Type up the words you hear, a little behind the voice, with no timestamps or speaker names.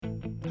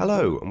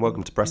Hello and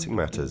welcome to Pressing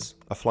Matters,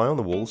 a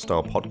fly-on-the-wall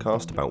style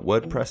podcast about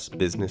WordPress,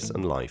 business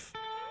and life.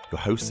 Your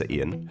hosts are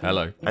Ian.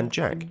 Hello. And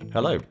Jack.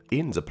 Hello.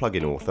 Ian's a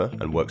plugin author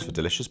and works for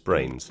Delicious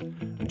Brains,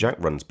 and Jack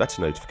runs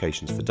better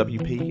notifications for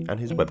WP and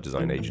his web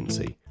design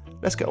agency.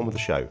 Let's get on with the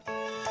show.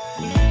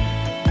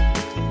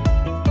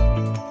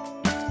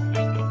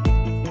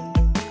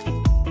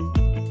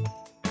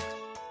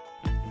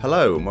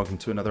 Hello and welcome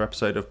to another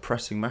episode of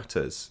Pressing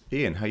Matters.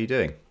 Ian, how are you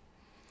doing?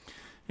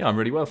 Yeah, I'm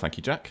really well, thank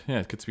you, Jack. Yeah,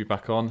 it's good to be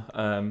back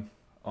on.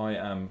 I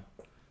am,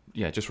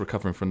 just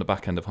recovering from the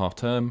back end of half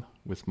term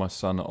with my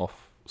son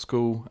off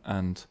school,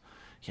 and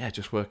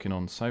just working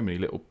on so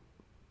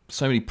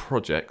many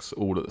projects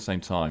all at the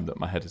same time that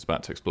my head is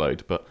about to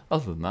explode. But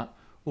other than that,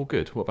 all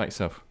good. What about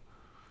yourself?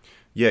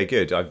 Yeah,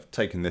 good. I've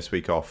taken this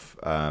week off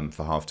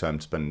for half term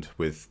to spend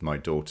with my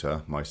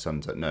daughter. My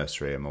son's at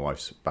nursery and my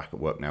wife's back at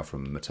work now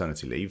from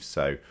maternity leave.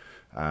 So,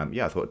 I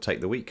thought I'd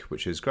take the week,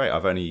 which is great.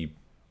 I've only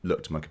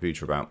looked at my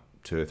computer about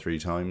 2 or 3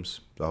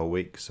 times the whole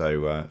week,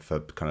 so for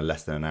kind of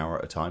less than an hour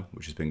at a time,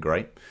 which has been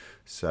great.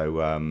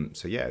 So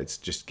it's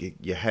just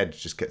your head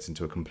just gets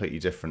into a completely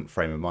different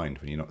frame of mind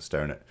when you're not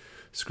staring at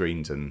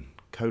screens and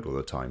code all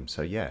the time.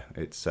 So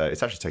it's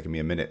actually taken me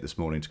a minute this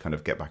morning to kind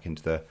of get back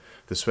into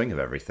the swing of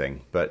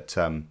everything, but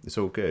it's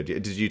all good.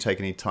 Did you take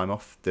any time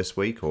off this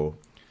week or?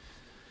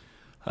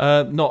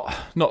 Not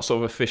sort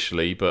of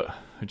officially, but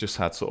I just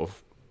had sort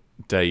of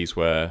days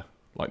where,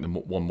 like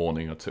one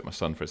morning, I took my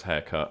son for his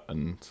haircut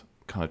and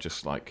kind of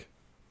just like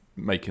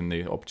making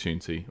the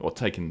opportunity or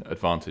taking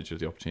advantage of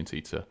the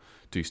opportunity to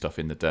do stuff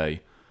in the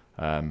day.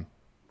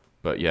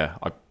 But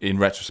in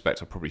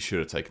retrospect, I probably should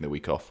have taken the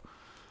week off.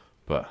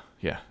 But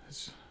yeah,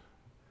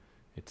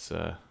 it's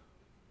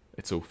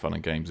all fun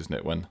and games, isn't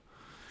it? When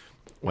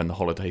the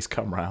holidays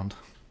come round.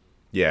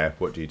 Yeah,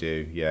 what do you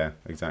do? Yeah,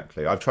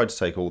 exactly. I've tried to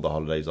take all the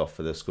holidays off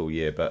for the school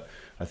year, but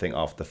I think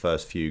after the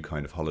first few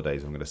kind of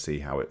holidays, I'm going to see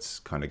how it's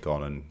kind of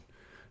gone and,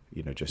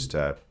 just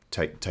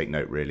take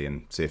note really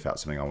and see if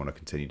that's something I want to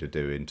continue to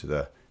do into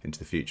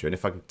the future, and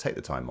if I can take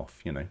the time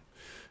off,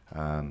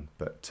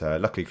 But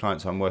luckily,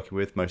 clients I'm working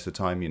with most of the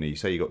time, you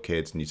say you got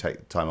kids and you take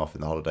the time off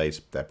in the holidays,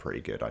 they're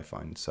pretty good, I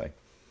find. So,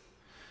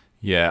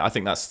 yeah, I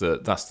think that's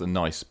the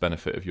nice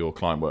benefit of your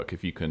client work.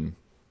 If you can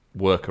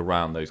work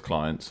around those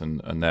clients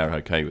and they're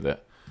okay with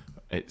it,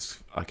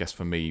 it's, I guess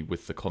for me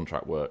with the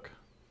contract work,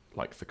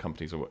 like the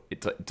companies,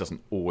 it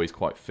doesn't always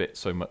quite fit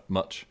so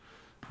much.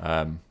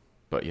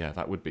 But yeah,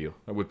 that would be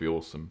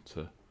awesome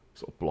to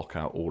sort of block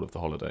out all of the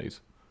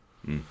holidays.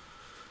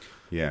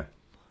 Yeah.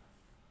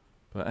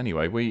 But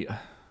anyway,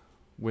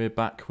 we're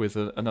back with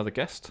another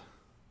guest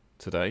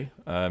today.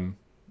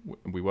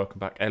 We welcome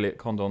back Elliot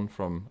Condon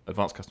from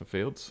Advanced Custom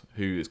Fields,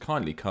 who has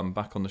kindly come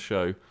back on the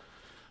show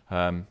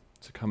to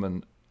come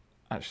and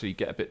actually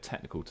get a bit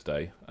technical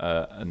today.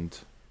 And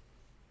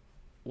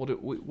what do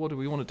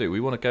we want to do? We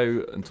want to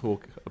go and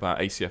talk about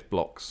ACF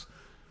blocks,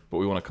 but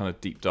we want to kind of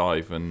deep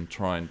dive and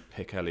try and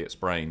pick Elliot's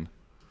brain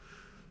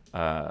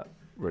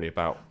really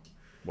about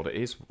what it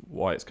is,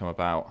 why it's come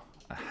about,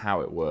 and how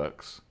it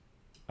works.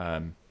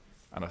 And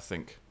I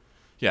think,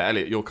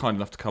 Elliot, you're kind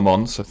enough to come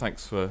on, so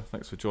thanks for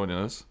joining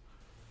us.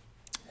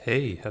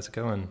 Hey, how's it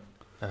going?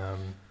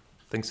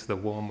 Thanks for the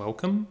warm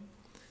welcome.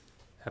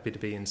 Happy to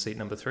be in seat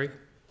number 3.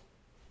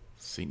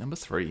 Seat number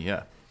 3,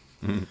 yeah.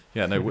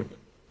 Yeah, no.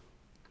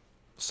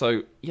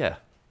 So, yeah.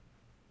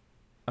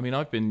 I mean,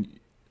 I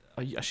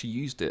actually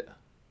used it.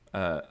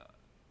 I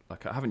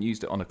haven't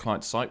used it on a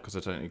client site because I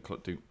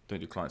don't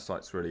do client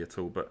sites really at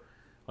all. But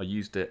I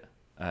used it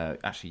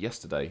actually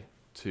yesterday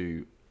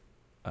to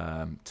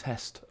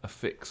test a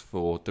fix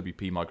for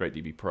WP Migrate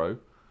DB Pro,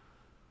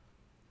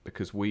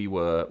 because we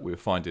were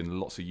finding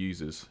lots of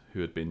users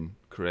who had been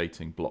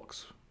creating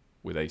blocks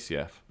with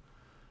ACF.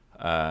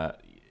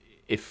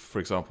 If, for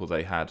example,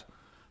 they had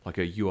like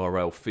a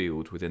URL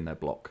field within their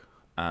block,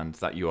 and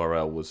that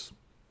URL was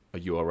a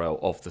URL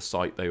of the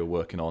site they were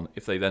working on.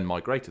 If they then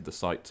migrated the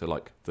site to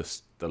like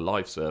the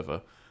live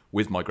server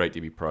with Migrate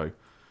DB Pro,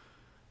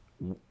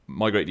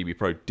 Migrate DB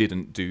Pro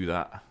didn't do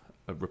that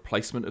a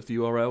replacement of the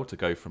URL to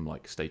go from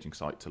like staging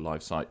site to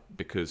live site,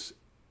 because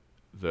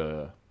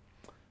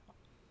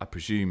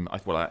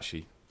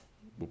actually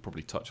we'll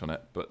probably touch on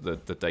it, but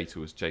the data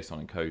was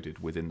JSON encoded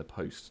within the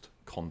post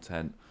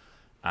content,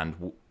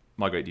 and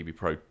Migrate DB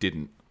Pro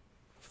didn't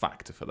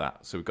factor for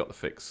that. So we got the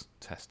fix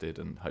tested,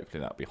 and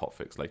hopefully that'll be hot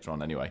fix later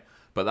on anyway.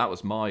 But that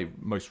was my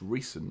most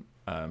recent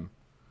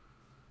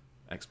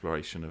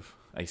exploration of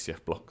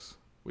ACF blocks,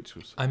 which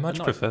was I much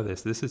prefer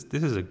this. This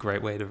is a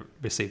great way to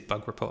receive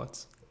bug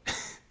reports.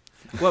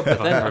 Well,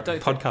 but then I don't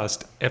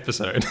podcast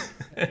episode.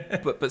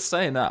 but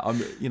saying that,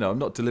 I'm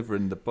not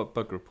delivering the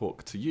bug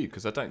report to you,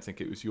 because I don't think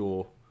it was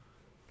your,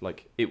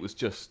 like, it was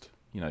just,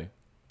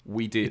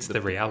 we did. It's the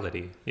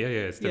reality. Yeah.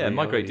 It's the reality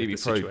Migrate DB of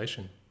the Pro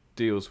situation.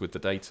 Deals with the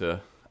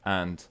data,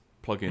 and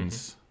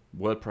plugins.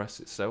 WordPress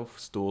itself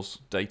stores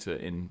data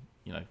in,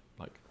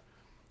 like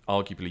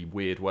arguably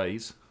weird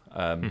ways.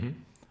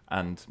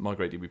 And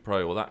Migrate DB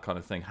Pro or that kind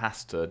of thing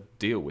has to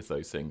deal with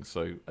those things.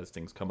 So as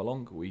things come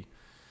along,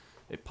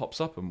 it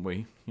pops up and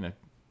we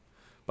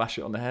bash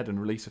it on the head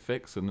and release a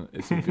fix, and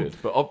it's all good.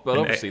 But And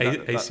obviously,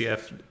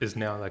 ACF is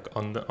now like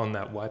on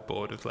that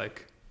whiteboard of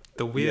like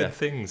the weird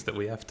things that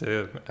we have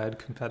to add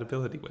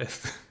compatibility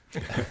with.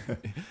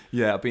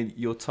 yeah, I mean,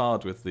 you're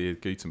tarred with the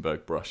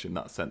Gutenberg brush in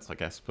that sense, I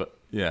guess. But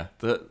yeah,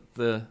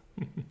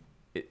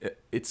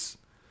 it's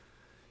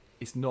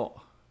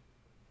not.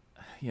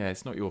 Yeah,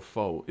 it's not your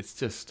fault. It's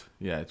just,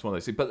 it's one of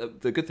those things.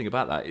 But the good thing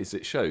about that is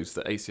it shows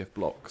that ACF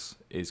blocks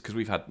is, because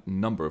we've had a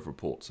number of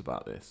reports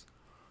about this,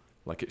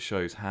 like it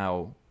shows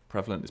how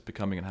prevalent it's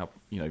becoming and how,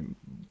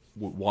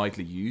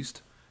 widely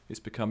used it's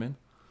becoming.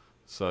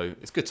 So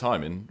it's good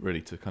timing,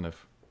 really, to kind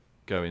of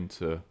go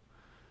into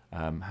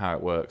how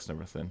it works and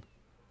everything.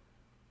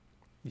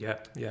 Yeah,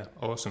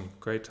 awesome.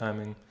 Great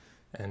timing.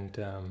 And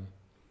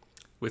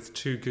with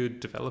two good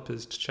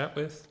developers to chat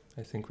with,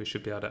 I think we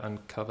should be able to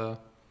uncover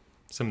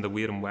some of the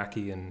weird and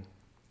wacky and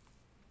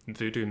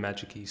voodoo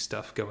magic-y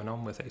stuff going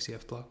on with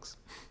ACF blocks.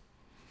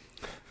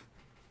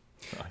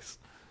 Nice.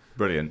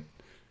 Brilliant.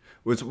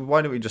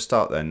 Why don't we just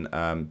start then,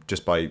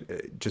 just by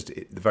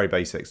the very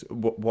basics.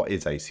 What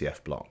is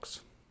ACF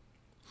blocks?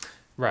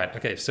 Right,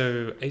 okay,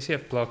 so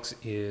ACF blocks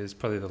is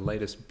probably the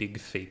latest big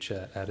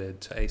feature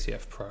added to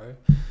ACF Pro,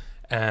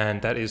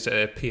 and that is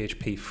a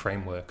PHP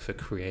framework for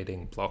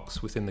creating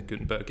blocks within the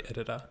Gutenberg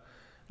editor.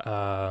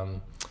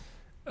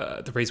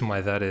 The reason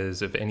why that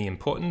is of any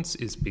importance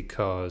is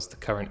because the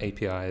current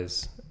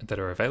APIs that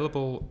are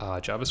available are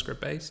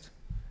JavaScript based.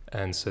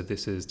 And so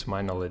this is, to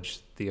my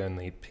knowledge, the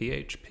only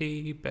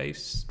PHP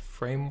based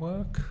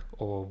framework,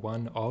 or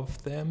one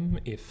of them,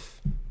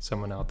 if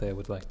someone out there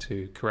would like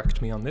to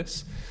correct me on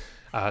this.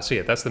 So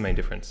yeah, that's the main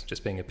difference,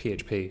 just being a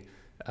PHP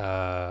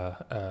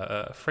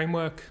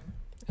framework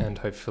and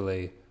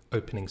hopefully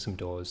opening some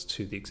doors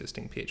to the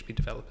existing PHP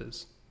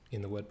developers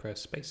in the WordPress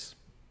space.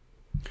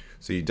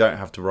 So you don't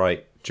have to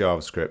write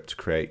JavaScript to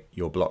create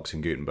your blocks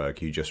in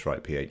Gutenberg, you just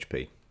write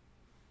PHP.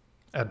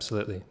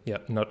 Absolutely. Yeah,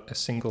 not a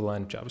single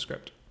line of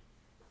JavaScript.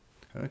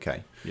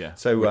 Okay. Yeah.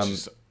 So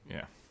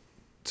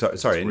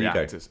sorry, and you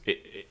go.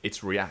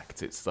 It's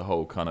React. It's the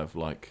whole kind of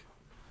like,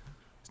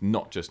 it's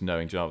not just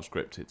knowing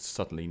JavaScript, it's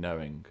suddenly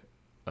knowing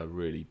a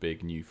really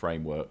big new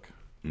framework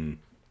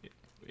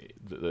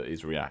that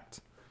is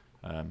React.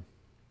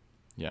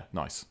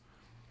 Nice.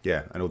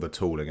 Yeah, and all the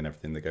tooling and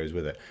everything that goes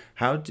with it.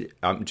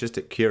 I'm just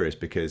curious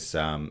because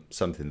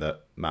something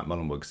that Matt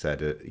Mullenweg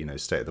said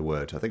at State of the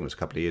Word, I think it was a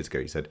couple of years ago,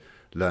 he said,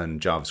 learn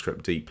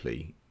JavaScript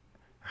deeply.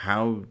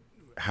 How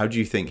do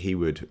you think he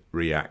would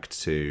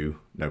react to,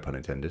 no pun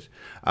intended,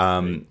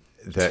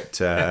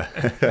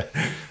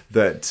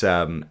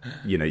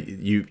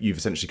 you've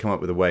essentially come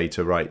up with a way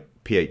to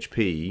write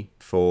PHP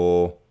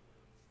for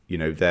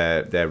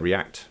their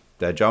React,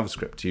 their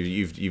JavaScript.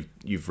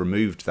 You've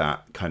removed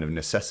that kind of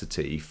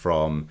necessity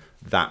from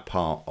that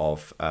part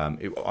of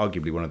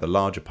arguably one of the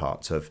larger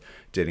parts of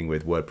dealing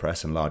with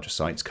WordPress and larger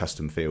sites,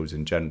 custom fields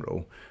in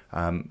general.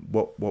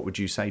 What would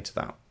you say to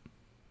that?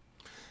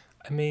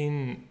 I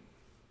mean,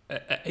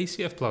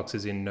 ACF blocks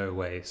is in no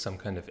way some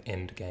kind of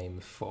end game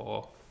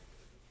for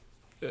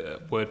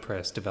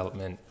WordPress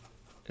development,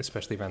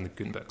 especially around the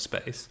Gutenberg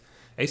space.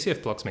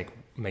 ACF blocks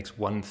makes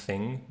one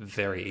thing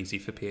very easy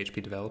for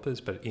PHP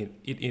developers, but it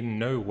in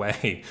no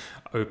way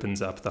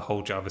opens up the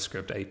whole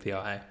JavaScript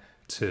API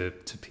to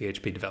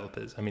PHP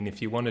developers. I mean,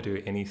 if you want to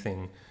do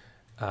anything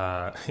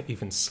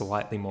even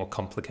slightly more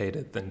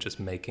complicated than just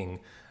making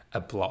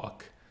a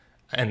block,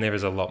 and there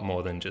is a lot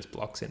more than just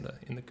blocks in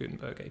the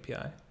Gutenberg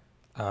API,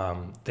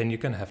 then you're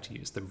going to have to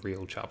use the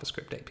real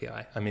JavaScript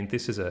API. I mean,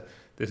 this is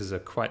a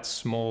quite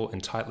small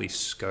and tightly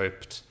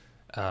scoped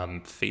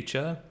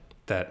feature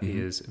that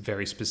is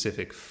very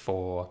specific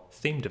for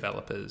theme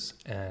developers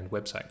and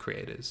website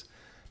creators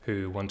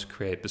who want to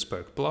create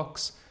bespoke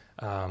blocks,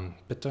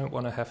 but don't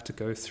want to have to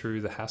go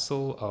through the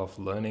hassle of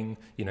learning,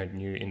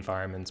 new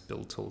environments,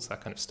 build tools, that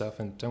kind of stuff,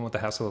 and don't want the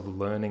hassle of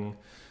learning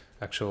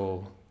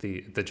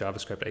the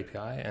JavaScript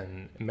API,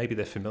 and maybe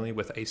they're familiar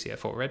with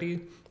ACF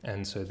already,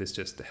 and so this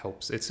just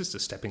helps. It's just a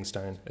stepping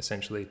stone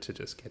essentially to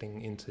just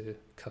getting into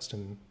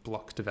custom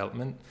block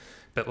development.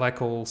 But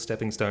like all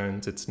stepping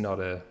stones, it's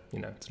not a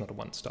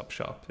one-stop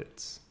shop.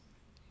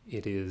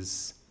 It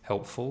is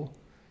helpful.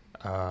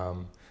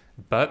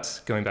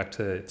 But going back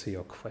to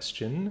your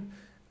question,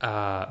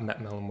 Matt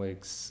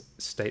Mullenweg's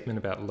statement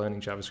about learning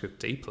JavaScript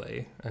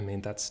deeply, I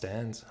mean, that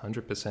stands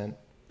 100%,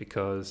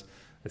 because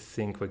I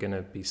think we're going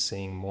to be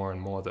seeing more and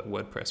more that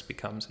WordPress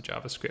becomes a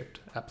JavaScript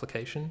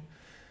application.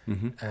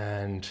 Mm-hmm.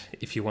 And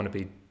if you want to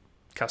be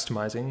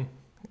customizing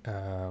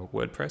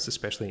WordPress,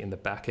 especially in the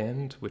back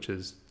end, which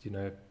is,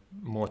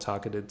 more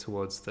targeted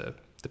towards the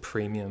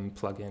premium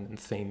plugin and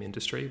theme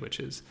industry, which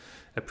is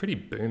a pretty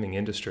booming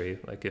industry.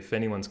 Like, if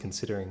anyone's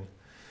considering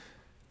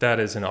that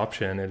as an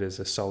option, it is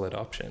a solid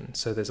option.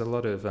 So there's a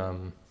lot of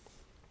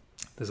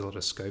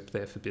scope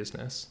there for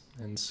business.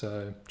 And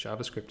so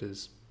JavaScript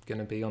is going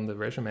to be on the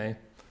resume,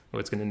 or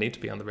it's going to need to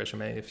be on the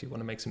resume if you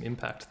want to make some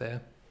impact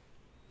there.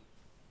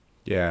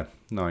 Yeah,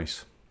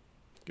 nice.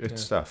 Good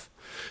stuff.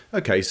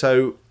 Okay,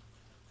 so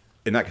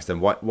in that case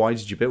then, why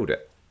did you build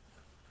it?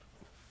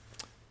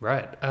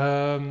 Right.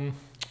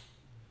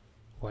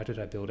 why did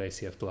I build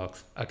ACF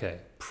blocks? Okay,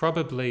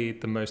 probably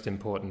the most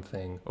important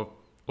thing,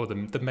 or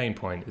the main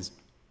point is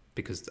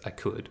because I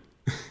could.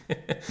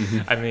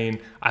 I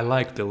mean, I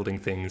like building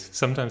things.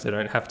 Sometimes I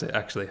don't have to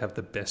actually have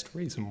the best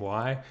reason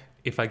why.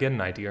 If I get an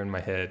idea in my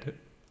head,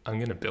 I'm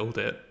going to build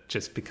it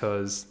just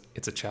because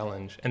it's a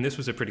challenge. And this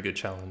was a pretty good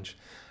challenge.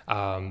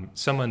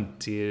 Someone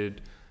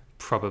did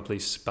probably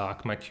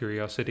spark my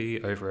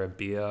curiosity over a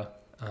beer,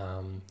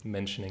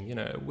 mentioning,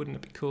 wouldn't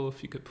it be cool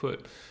if you could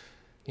put,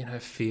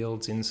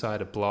 fields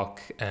inside a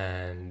block?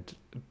 And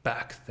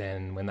back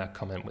then, when that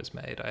comment was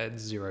made, I had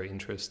zero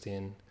interest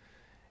in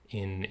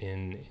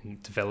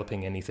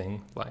developing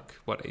anything like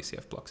what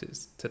ACF blocks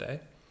is today.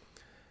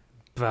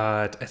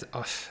 But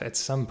at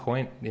some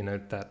point,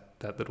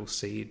 that little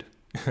seed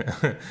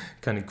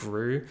kind of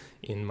grew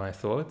in my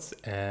thoughts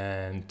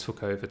and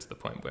took over to the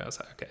point where I was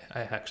like, okay,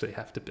 I actually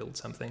have to build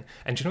something.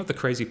 And do you know what the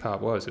crazy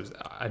part was? It was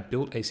I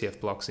built ACF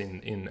blocks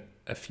in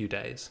a few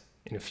days.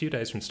 In a few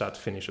days from start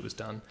to finish, it was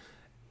done.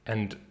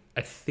 And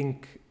I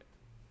think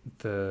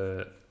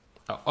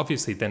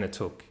obviously then it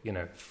took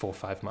 4 or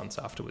 5 months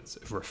afterwards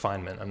of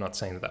refinement. I'm not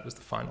saying that was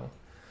the final,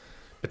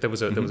 but there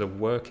was a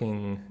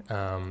working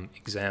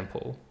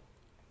example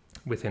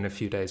within a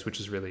few days, which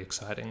is really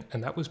exciting.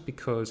 And that was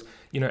because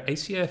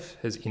ACF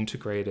has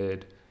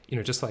integrated,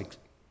 just like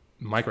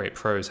Migrate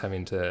Pro is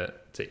having to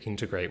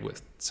integrate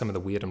with some of the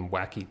weird and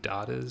wacky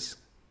datas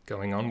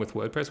going on with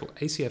WordPress. Well,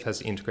 ACF has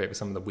to integrate with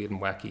some of the weird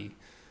and wacky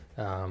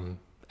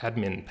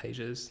admin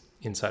pages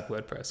inside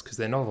WordPress, because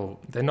they're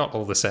not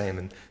all the same,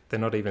 and they're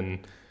not even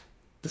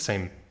the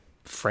same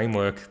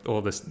framework.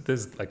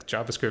 There's like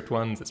JavaScript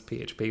ones, there's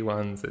PHP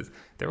ones,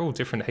 they're all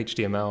different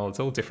HTML, it's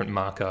all different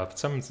markup.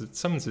 Some of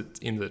it's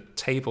in the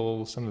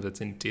table, some of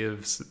it's in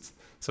divs,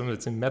 some of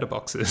it's in meta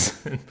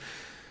boxes.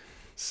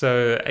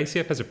 So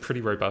ACF has a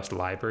pretty robust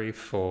library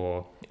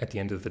for, at the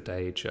end of the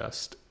day,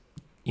 just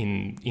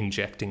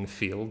injecting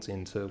fields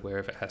into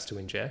wherever it has to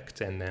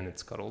inject, and then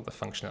it's got all the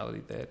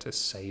functionality there to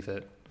save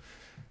it.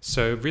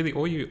 So really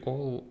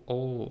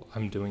all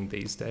I'm doing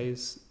these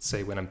days,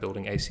 say when I'm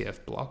building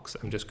ACF blocks,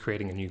 I'm just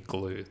creating a new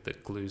glue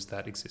that glues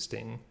that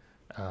existing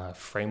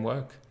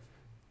framework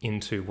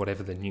into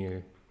whatever the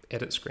new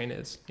edit screen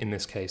is. In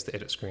this case, the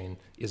edit screen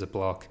is a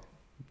block,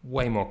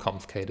 way more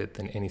complicated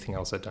than anything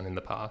else I've done in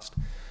the past,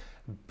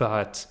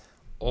 but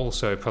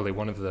also probably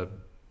one of the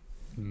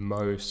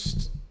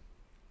most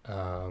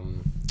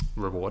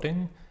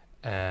rewarding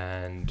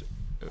and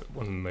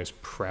one of the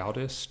most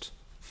proudest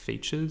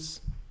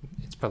features.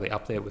 It's probably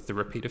up there with the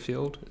repeater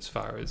field as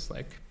far as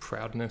like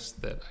proudness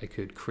that I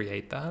could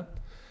create that,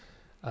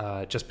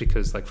 just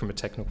because like from a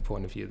technical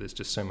point of view, there's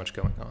just so much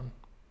going on,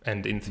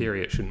 and in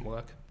theory it shouldn't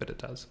work, but it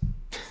does.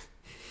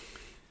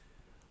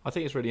 I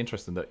think it's really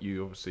interesting that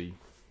you obviously,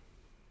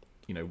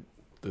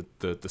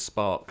 the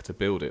spark to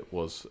build it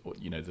was,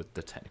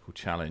 the technical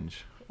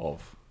challenge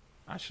of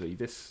actually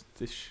this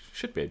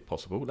should be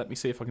possible. Let me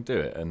see if I can do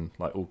it. And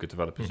like all good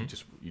developers,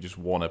 you just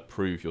want to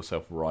prove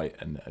yourself right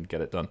and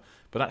get it done.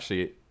 But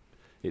actually,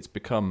 it's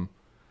become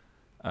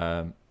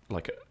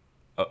like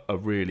a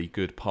really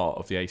good part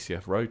of the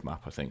ACF roadmap,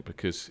 I think,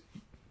 because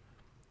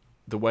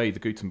the way the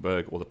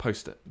Gutenberg or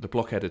the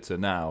block editor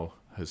now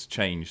has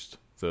changed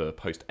the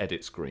post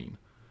edit screen.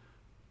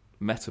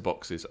 Meta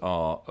boxes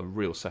are a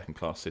real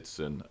second-class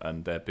citizen,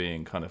 and they're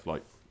being kind of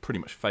like pretty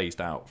much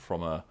phased out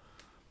from a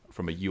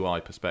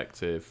UI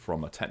perspective,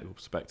 from a technical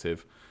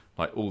perspective.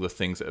 Like all the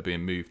things that are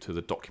being moved to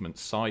the document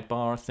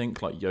sidebar, I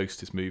think, like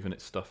Yoast is moving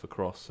its stuff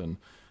across, and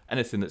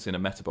anything that's in a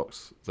meta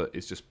box that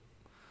is just,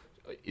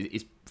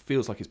 it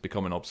feels like it's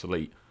becoming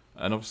obsolete.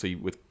 And obviously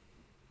with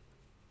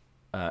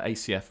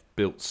ACF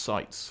built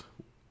sites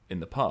in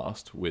the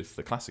past with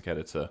the classic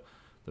editor,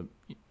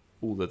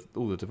 all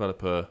the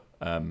developer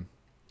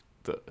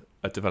that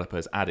a developer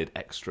has added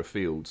extra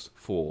fields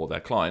for their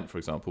client, for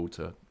example,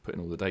 to put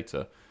in all the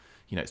data.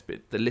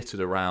 They're littered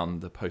around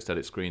the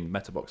post-edit screen,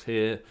 meta box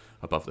here,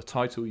 above the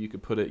title you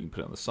can put it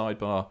on the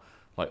sidebar.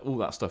 Like all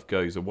that stuff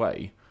goes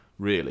away,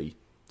 really.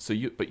 So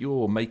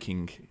you're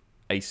making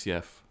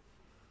ACF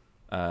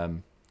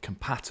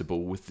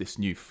compatible with this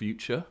new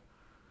future.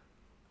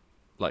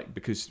 Like,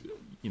 because,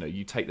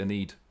 you take the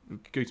need,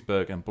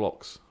 Gutenberg and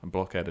blocks and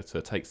block editor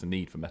takes the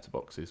need for meta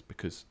boxes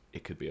because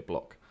it could be a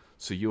block.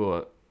 So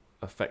you're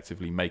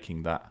effectively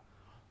making that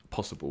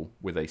possible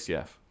with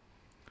ACF.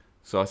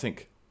 So I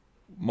think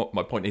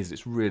my point is,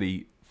 it's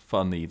really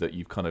funny that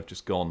you've kind of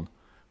just gone,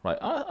 right,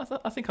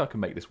 I think I can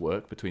make this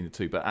work between the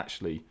two, but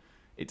actually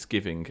it's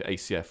giving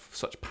ACF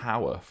such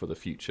power for the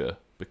future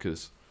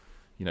because,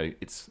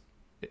 it's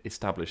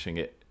establishing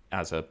it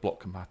as a block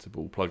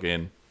compatible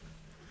plugin.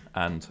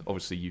 And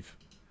obviously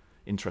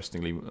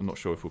interestingly, I'm not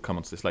sure if we'll come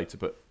onto this later,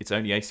 but it's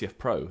only ACF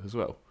Pro as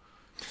well.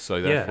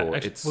 So therefore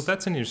well,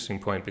 that's an interesting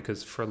point,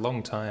 because for a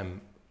long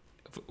time,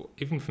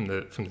 even from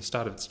the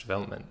start of its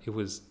development, it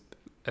was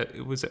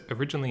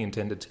originally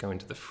intended to go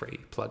into the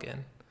free plugin,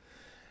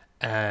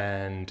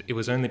 and it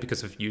was only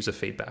because of user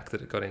feedback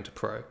that it got into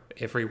Pro.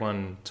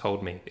 Everyone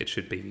told me it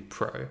should be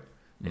Pro,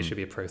 It should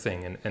be a pro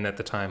thing. And at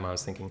the time I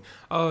was thinking,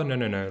 oh,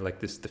 no, like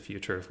this is the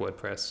future of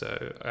WordPress.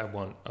 So I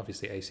want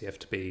obviously ACF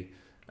to be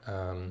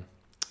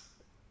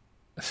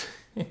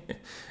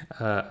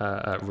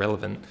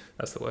relevant.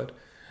 That's the word.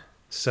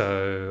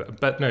 So,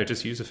 but no,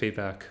 just user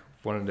feedback.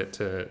 Wanted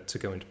it to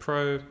go into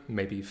pro,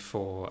 maybe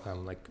for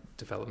like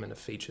development of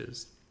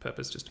features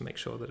purpose, just to make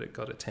sure that it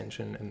got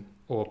attention, and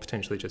or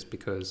potentially just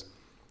because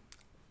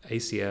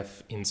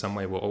ACF in some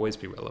way will always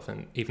be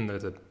relevant, even though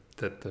the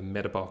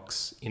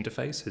Metabox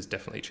interface has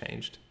definitely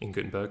changed in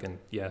Gutenberg, and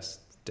yes,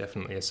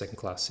 definitely a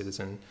second-class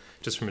citizen.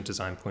 Just from a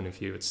design point of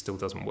view, it still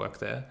doesn't work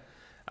there.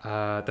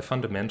 The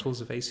fundamentals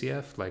of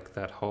ACF, like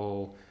that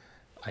whole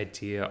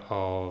idea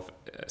of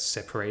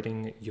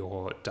separating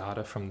your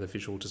data from the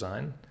visual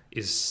design,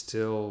 is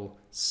still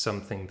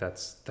something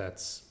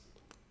that's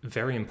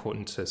very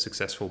important to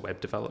successful web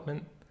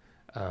development.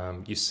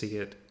 You see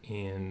it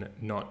in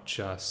not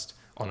just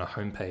on a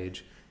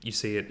homepage, you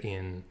see it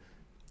in,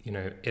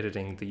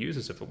 editing the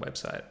users of a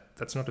website.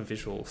 That's not a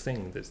visual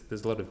thing.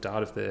 There's a lot of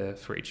data there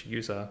for each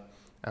user.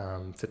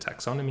 For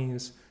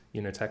taxonomies,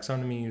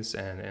 taxonomies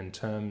and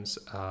terms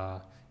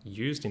are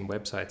used in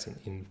websites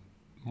in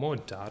more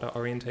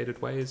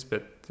data-orientated ways,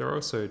 but they're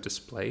also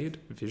displayed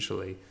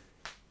visually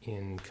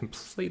in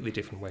completely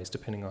different ways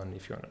depending on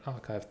if you're on an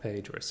archive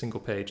page or a single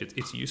page.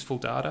 It's useful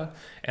data,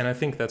 and I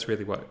think that's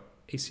really what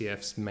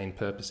ACF's main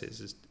purpose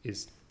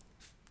is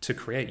to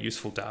create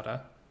useful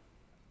data.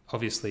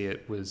 Obviously,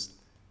 it was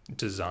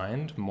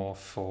designed more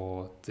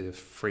for the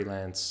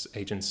freelance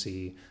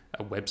agency,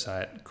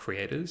 website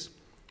creators,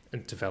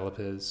 and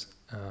developers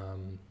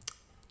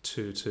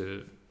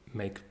to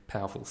make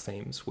powerful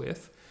themes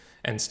with,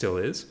 and still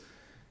is.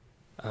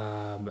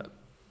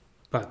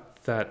 But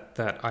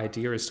that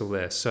idea is still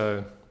there.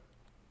 So,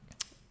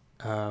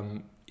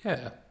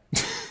 yeah.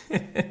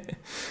 A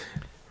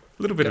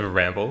little bit of a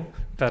ramble,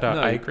 but no.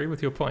 I agree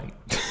with your point.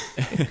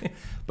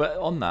 But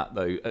on that,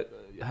 though,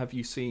 have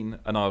you seen,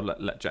 and I'll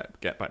let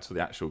Jack get back to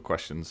the actual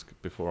questions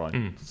before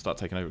I start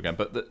taking over again,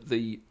 but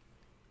the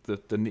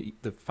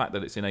fact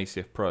that it's in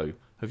ACF Pro,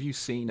 have you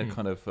seen a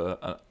kind of,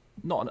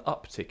 not an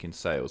uptick in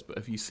sales, but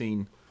have you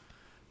seen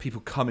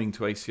people coming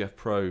to ACF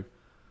Pro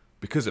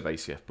because of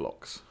ACF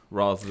blocks,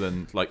 rather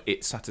than like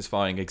it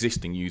satisfying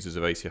existing users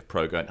of ACF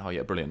Pro going, oh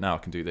yeah, brilliant, now I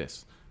can do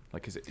this?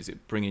 Like, is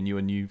it bringing you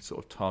a new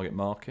sort of target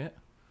market?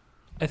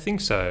 I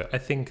think so. I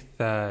think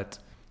that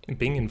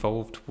being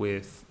involved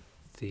with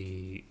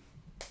the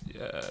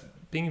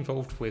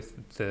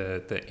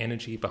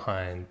energy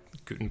behind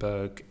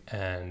Gutenberg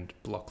and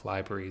block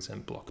libraries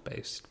and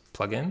block-based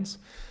plugins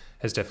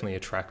has definitely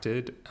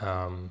attracted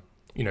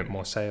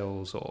more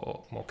sales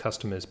or more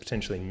customers,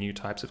 potentially new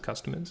types of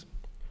customers,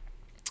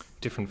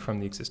 different from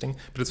the existing.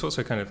 But it's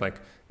also kind of like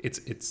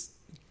it's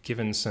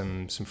given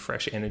some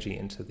fresh energy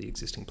into the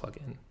existing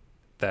plugin,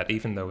 that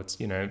even though it's,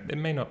 it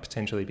may not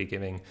potentially be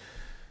giving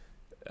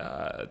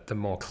the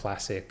more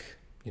classic,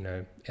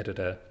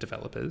 editor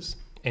developers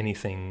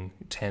anything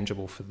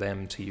tangible for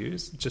them to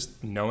use,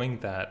 just knowing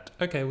that,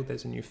 okay, well,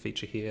 there's a new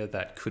feature here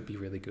that could be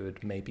really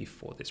good maybe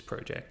for this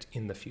project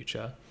in the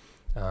future.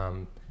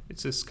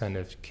 It's just kind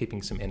of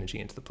keeping some energy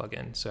into the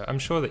plugin. So I'm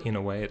sure that in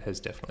a way it has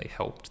definitely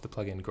helped the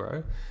plugin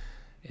grow.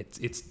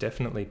 It's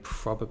definitely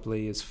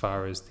probably, as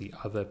far as the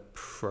other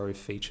pro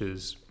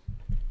features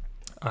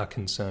are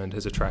concerned,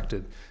 has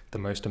attracted the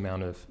most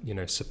amount of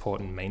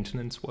support and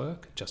maintenance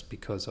work, just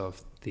because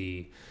of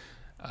the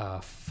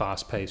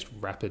fast-paced,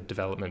 rapid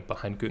development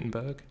behind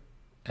Gutenberg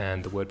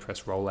and the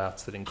WordPress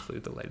rollouts that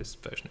include the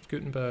latest version of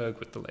Gutenberg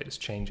with the latest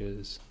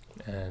changes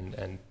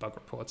and bug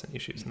reports and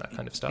issues and that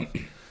kind of stuff.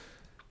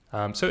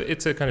 So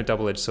it's a kind of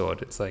double-edged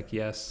sword. It's like,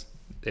 yes,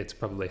 it's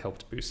probably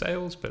helped boost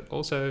sales, but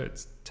also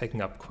it's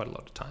taking up quite a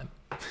lot of time.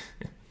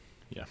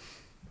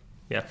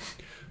 Yeah.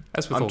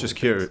 As with I'm just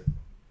curious.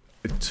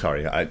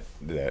 Sorry,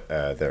 there,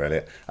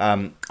 Elliot.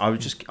 I'm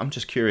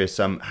just curious.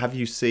 Have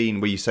you seen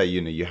where you say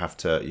you had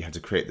to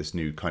create this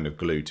new kind of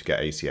glue to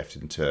get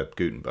ACF into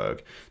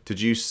Gutenberg?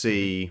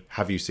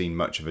 Have you seen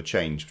much of a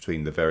change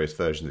between the various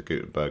versions of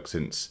Gutenberg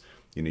since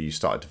you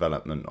started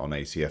development on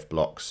ACF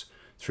blocks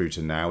through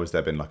to now? Has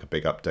there been like a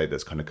big update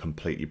that's kind of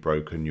completely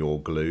broken your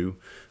glue,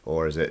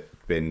 or has it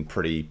been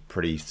pretty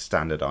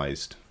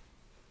standardized?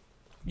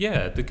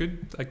 Yeah, the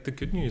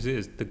good news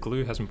is the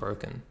glue hasn't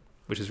broken,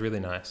 which is really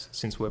nice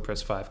since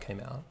WordPress 5 came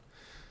out.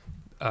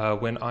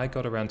 When I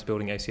got around to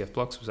building ACF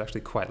blocks, it was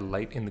actually quite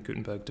late in the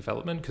Gutenberg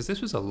development, because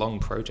this was a long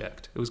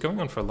project. It was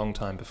going on for a long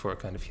time before it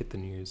kind of hit the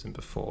news and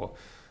before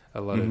a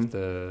lot of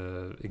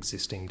the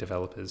existing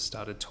developers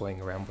started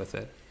toying around with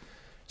it.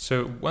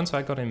 So once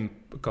I got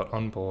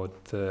on board,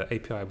 the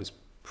API was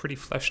pretty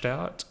fleshed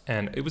out,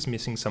 and it was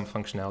missing some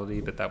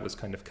functionality, but that was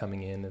kind of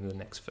coming in the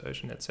next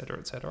version, etc.,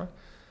 etc.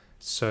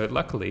 So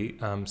luckily,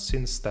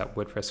 since that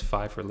WordPress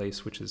 5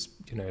 release, which is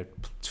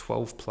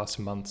 12 plus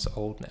months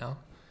old now,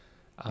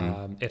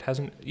 it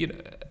hasn't.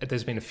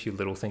 There's been a few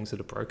little things that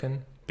are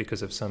broken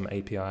because of some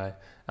API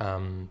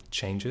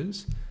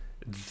changes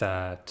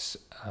that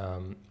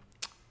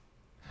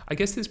I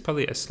guess there's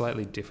probably a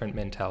slightly different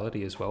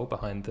mentality as well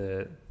behind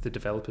the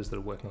developers that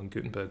are working on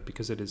Gutenberg,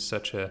 because it is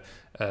such a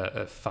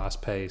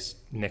fast-paced,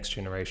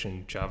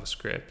 next-generation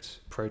JavaScript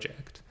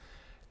project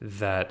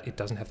that it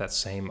doesn't have that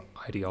same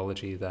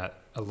ideology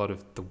that a lot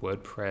of the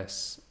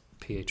WordPress,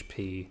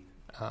 PHP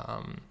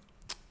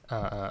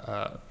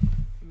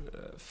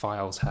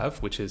files have,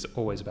 which is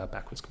always about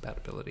backwards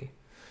compatibility.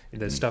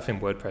 There's stuff in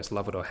WordPress,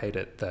 love it or hate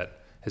it,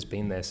 that has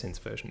been there since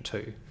version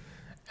 2.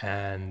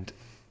 And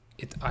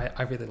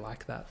I really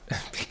like that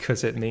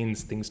because it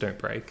means things don't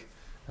break.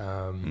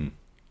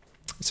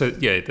 So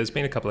yeah, there's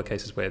been a couple of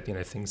cases where,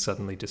 things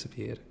suddenly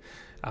disappeared.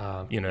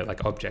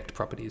 Like object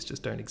properties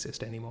just don't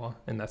exist anymore.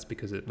 And that's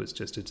because it was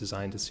just a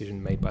design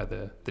decision made by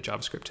the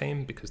JavaScript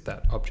team, because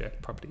that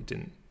object property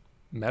didn't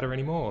matter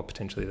anymore, or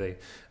potentially they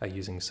are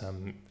using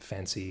some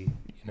fancy,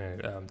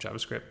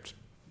 JavaScript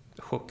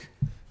hook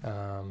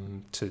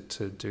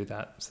to do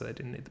that, so they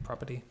didn't need the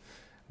property.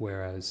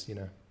 Whereas,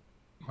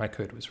 my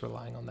code was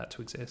relying on that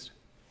to exist.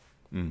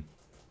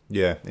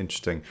 Yeah,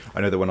 interesting.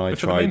 I know that when I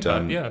tried...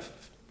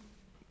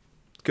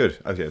 Good.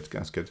 Okay,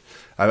 that's good.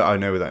 I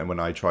know that when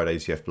I tried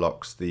ACF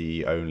blocks,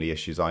 the only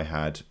issues I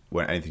had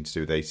weren't anything to do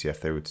with ACF.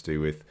 They were to do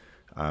with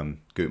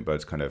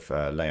Gutenberg's kind of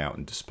layout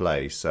and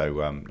display. So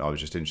I was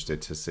just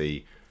interested to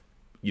see,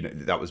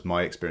 that was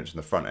my experience on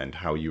the front end,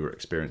 how you were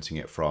experiencing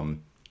it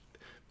from,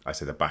 I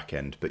say the back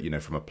end, but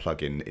from a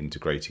plugin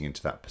integrating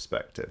into that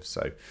perspective.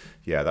 So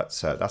yeah,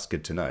 that's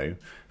good to know.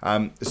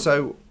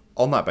 So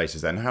on that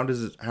basis, then, how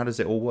does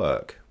it all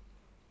work?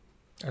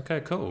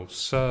 Okay, cool.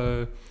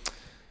 So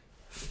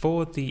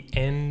for the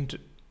end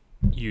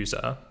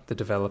user, the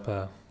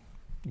developer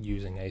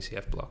using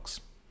ACF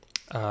blocks,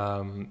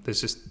 there's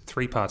just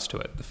 3 parts to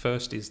it. The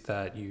first is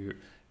that you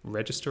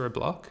register a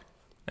block,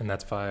 and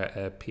that's via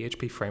a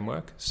PHP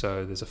framework.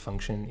 So there's a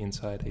function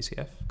inside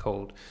ACF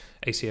called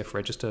ACF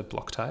register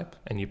block type,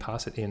 and you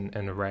pass it in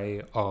an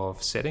array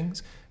of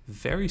settings.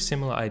 Very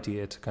similar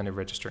idea to kind of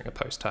registering a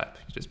post type.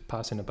 You just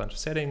pass in a bunch of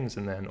settings,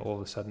 and then all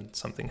of a sudden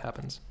something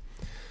happens.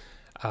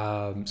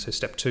 So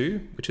step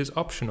 2, which is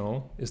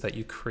optional, is that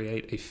you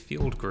create a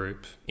field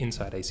group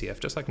inside ACF,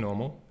 just like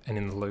normal, and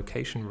in the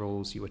location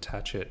rules, you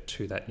attach it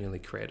to that newly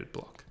created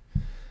block.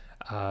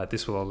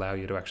 This will allow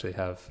you to actually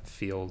have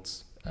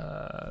fields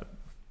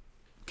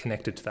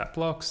connected to that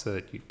block so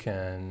that you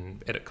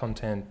can edit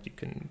content, you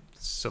can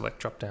select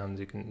drop-downs,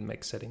 you can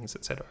make settings,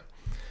 etc.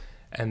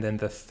 And then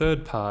the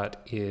third part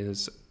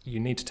is you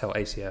need to tell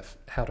ACF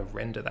how to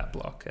render that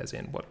block, as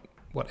in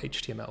what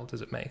HTML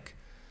does it make.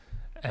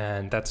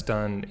 And that's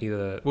done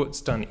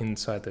it's done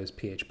inside those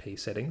PHP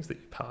settings that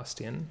you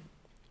passed in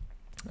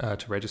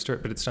to register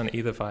it, but it's done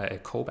either via a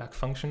callback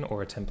function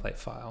or a template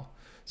file.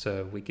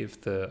 So we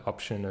give the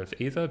option of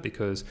either,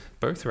 because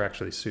both are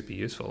actually super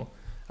useful.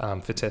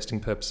 For testing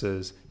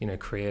purposes,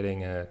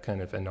 creating a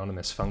kind of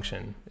anonymous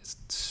function is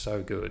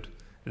so good.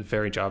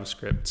 Very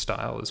JavaScript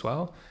style as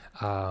well.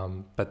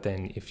 But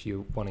then if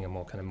you're wanting a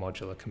more kind of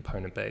modular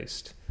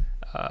component-based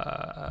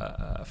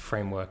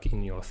framework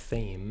in your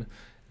theme,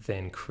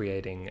 then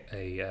creating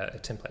a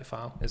template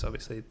file is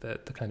obviously the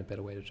kind of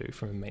better way to do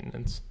from a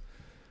maintenance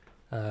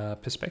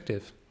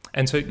perspective.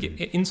 And so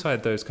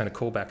inside those kind of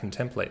callback and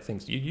template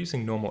things, you're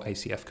using normal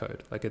ACF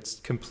code. Like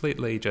it's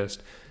completely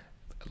just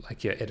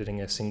like you're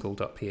editing a single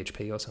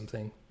 .php or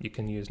something. You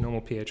can use normal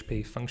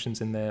PHP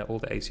functions in there. All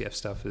the ACF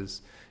stuff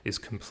is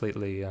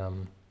completely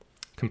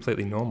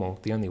normal.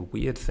 The only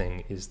weird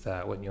thing is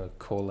that when you're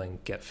calling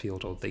get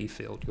field or the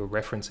field, you're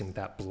referencing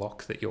that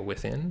block that you're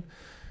within.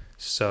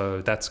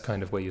 So that's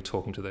kind of where you're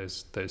talking to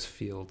those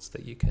fields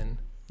that you can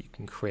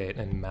create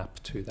and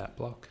map to that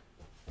block.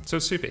 So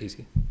it's super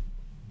easy.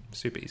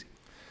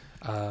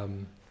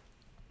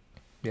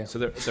 Yeah. So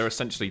they're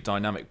essentially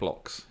dynamic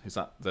blocks. Is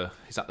that the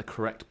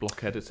correct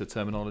block editor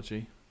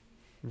terminology?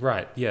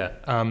 Right. Yeah.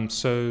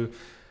 So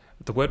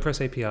the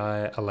WordPress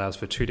API allows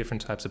for 2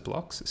 different types of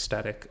blocks: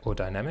 static or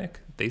dynamic.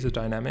 These are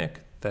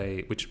dynamic.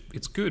 Which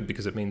it's good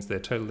because it means they're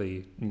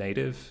totally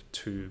native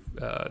to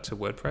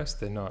WordPress.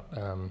 They're not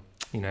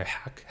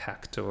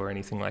hacked or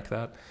anything like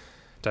that.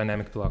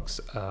 Dynamic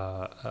blocks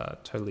are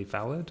totally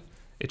valid.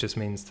 It just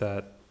means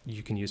that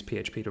you can use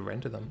PHP to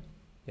render them.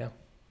 Yeah.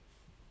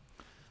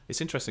 It's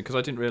interesting because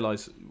I didn't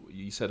realise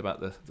you said about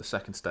the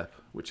second step,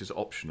 which is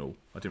optional.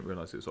 I didn't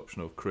realise it was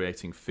optional,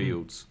 creating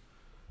fields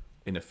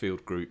in a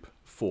field group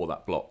for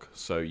that block.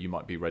 So you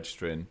might be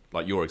registering,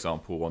 like your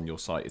example on your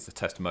site is the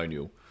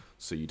testimonial.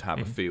 So you'd have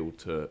a field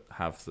to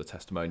have the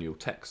testimonial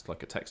text,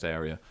 like a text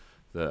area,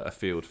 a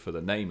field for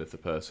the name of the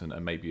person,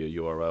 and maybe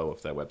a URL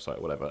of their website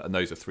or whatever. And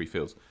those are 3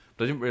 fields.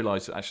 But I didn't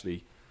realise that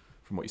actually,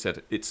 from what you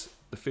said,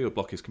 the field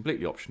block is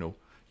completely optional.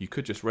 You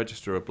could just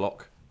register a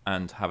block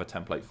and have a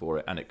template for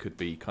it, and it could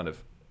be kind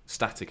of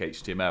static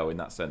HTML in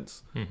that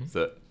sense.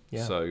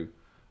 So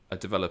a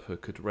developer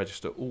could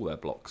register all their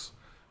blocks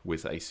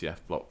with ACF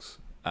blocks,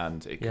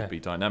 and it could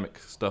be dynamic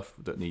stuff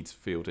that needs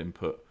field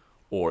input,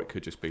 or it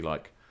could just be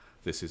like,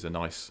 this is a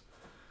nice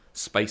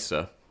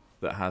spacer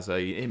that has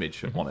a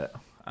image on it,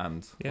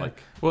 and Yeah.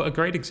 like Well, a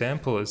great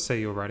example is, say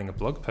you're writing a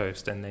blog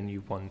post and then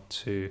you want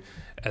to,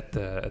 at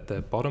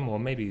the bottom or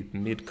maybe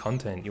mid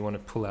content, you want to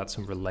pull out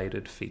some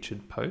related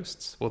featured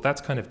posts. Well,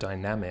 that's kind of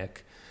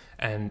dynamic,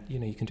 and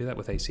you can do that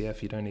with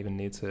ACF. You don't even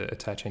need to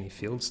attach any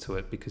fields to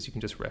it, because you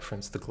can just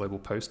reference the global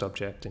post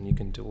object and you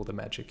can do all the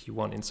magic you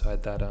want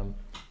inside that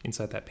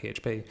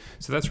PHP.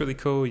 So that's really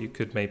cool. You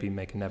could maybe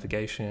make a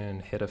navigation,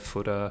 header,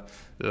 footer.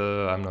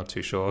 I'm not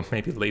too sure.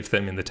 Maybe leave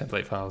them in the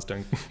template files.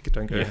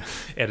 Don't go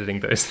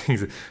editing those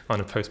things on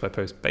a post by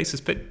post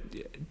basis. But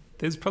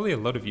there's probably a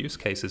lot of use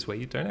cases where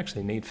you don't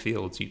actually need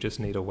fields. You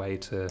just need a way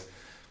to.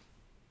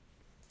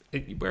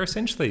 We're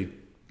essentially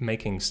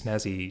making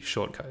snazzy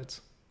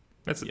shortcodes.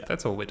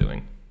 That's all we're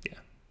doing. Yeah,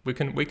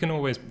 we can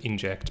always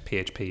inject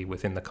PHP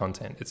within the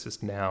content. It's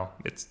just now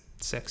it's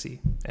sexy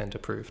and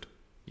approved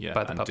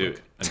by the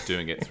public. And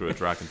doing it through a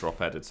drag and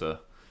drop editor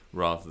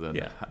rather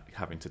than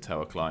having to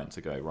tell a client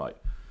to go right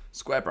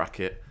square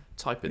bracket,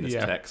 type in this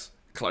text,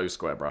 close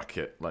square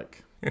bracket,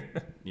 like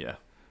yeah.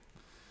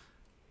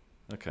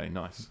 Okay,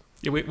 nice.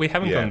 Yeah, we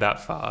haven't gone that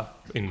far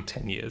in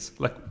 10 years.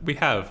 Like we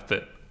have,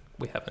 but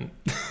we haven't.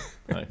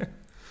 No.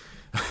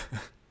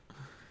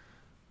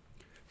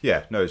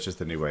 Yeah, no, it's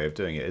just a new way of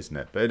doing it, isn't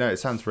it? But no, it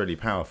sounds really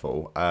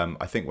powerful.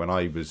 I think when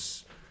I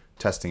was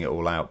testing it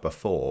all out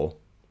before,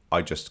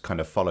 I just kind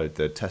of followed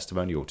the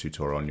testimonial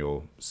tutorial on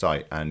your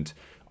site, and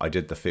I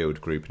did the field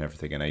group and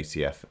everything in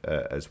ACF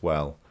as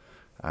well.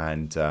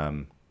 And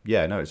no,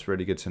 it's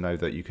really good to know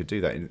that you could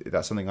do that.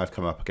 That's something I've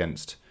come up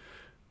against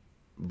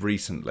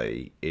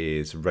recently,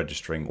 is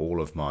registering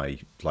all of my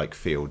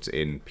fields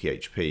in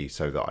PHP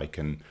so that I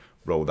can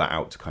roll that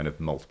out to kind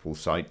of multiple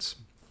sites.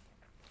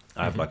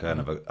 I have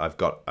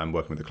I'm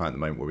working with a client at the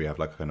moment where we have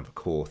a kind of a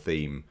core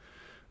theme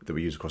that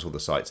we use across all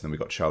the sites, and then we've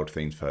got child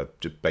themes for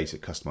just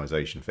basic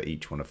customization for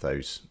each one of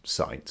those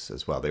sites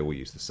as well. They all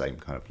use the same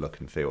kind of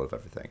look and feel of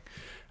everything.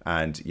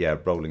 And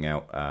rolling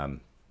out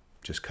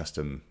just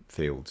custom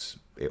fields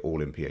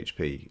all in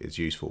PHP is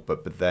useful.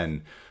 But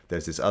then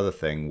there's this other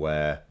thing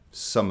where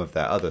some of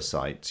their other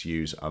sites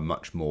use a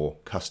much more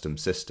custom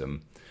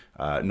system,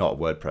 not a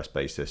WordPress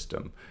based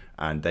system,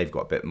 and they've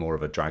got a bit more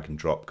of a drag and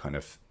drop kind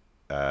of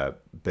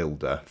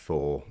builder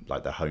for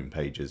the home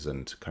pages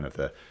and kind of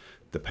the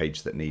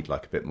page that need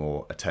a bit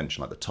more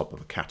attention, like the top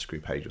of a category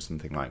page or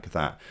something like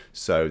that.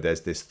 So there's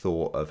this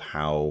thought of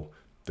how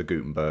the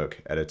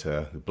Gutenberg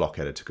editor, the block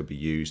editor, could be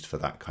used for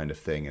that kind of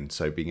thing. And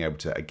so being able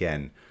to,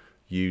 again,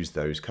 use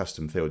those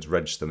custom fields,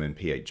 register them in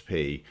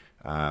PHP,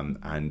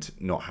 and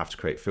not have to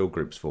create field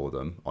groups for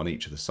them on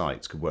each of the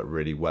sites could work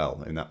really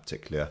well in that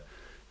particular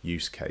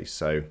use case.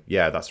 So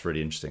that's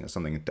really interesting. It's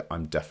something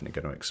I'm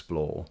definitely going to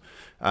explore.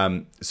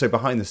 So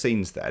behind the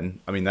scenes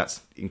then, I mean,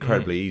 that's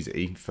incredibly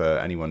easy for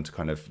anyone to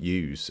kind of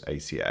use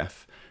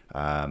ACF,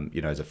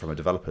 from a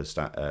developer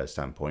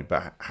standpoint.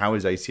 But how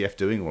is ACF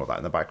doing all of that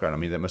in the background? I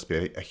mean, there must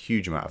be a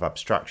huge amount of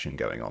abstraction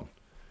going on.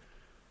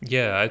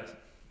 Yeah.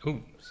 I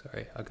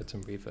got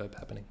some reverb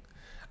happening.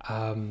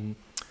 I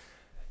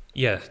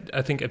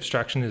think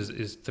abstraction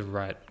is the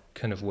right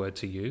kind of word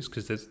to use,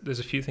 because there's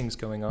a few things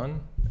going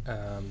on.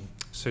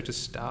 So to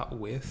start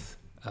with,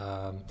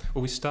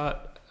 we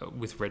start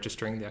with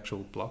registering the actual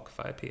block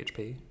via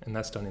PHP, and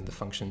that's done in the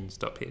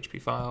functions.php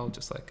file,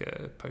 just like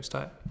a post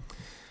type.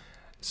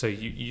 So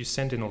you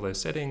send in all those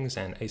settings,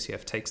 and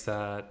ACF takes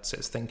that,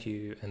 says thank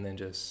you, and then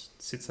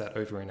just sits that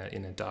over in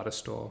a data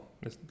store.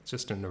 It's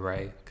just an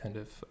array kind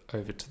of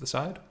over to the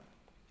side.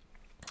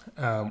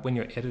 When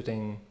you're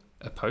editing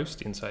a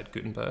post inside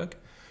Gutenberg,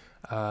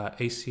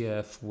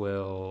 ACF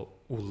will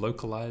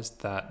localize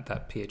that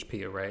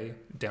PHP array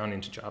down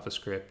into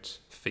JavaScript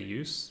for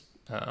use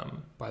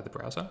by the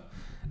browser.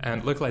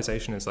 And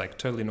localization is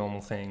totally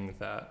normal thing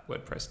that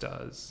WordPress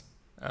does.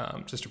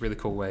 Just a really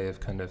cool way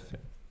of kind of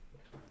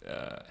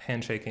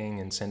handshaking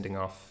and sending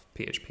off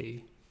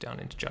PHP down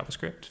into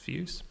JavaScript for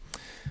use.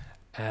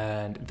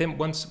 And then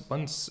once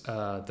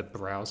the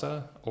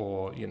browser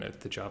or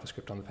the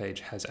JavaScript on the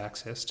page has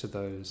access to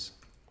those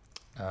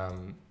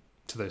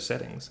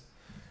settings,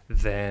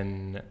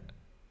 then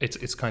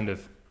it's kind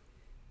of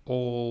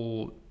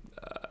all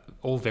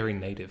very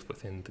native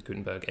within the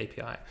Gutenberg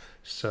API.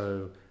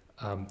 So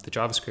the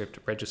JavaScript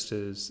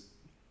registers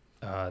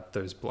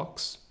those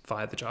blocks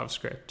via the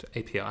JavaScript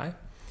API.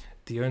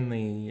 The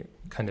only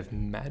kind of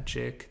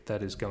magic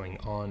that is going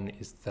on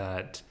is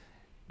that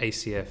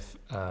ACF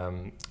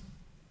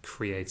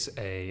creates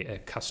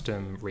a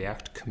custom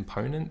React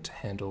component to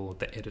handle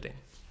the editing.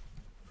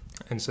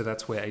 And so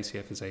that's where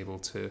ACF is able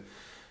to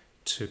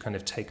kind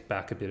of take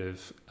back a bit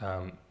of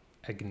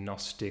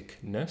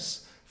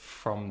agnosticness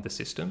from the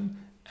system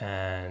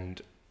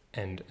and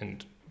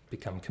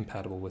become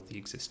compatible with the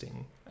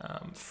existing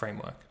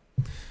framework.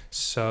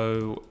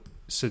 So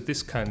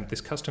this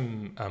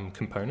custom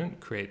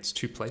component creates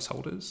two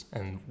placeholders,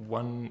 and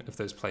one of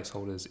those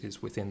placeholders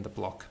is within the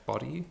block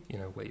body,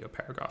 where your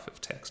paragraph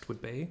of text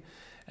would be,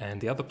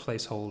 and the other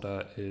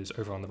placeholder is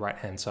over on the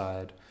right-hand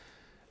side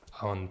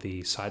on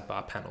the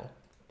sidebar panel.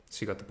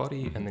 So you got the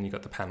body and then you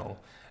got the panel,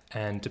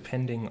 and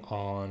depending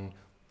on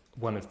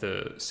one of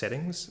the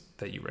settings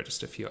that you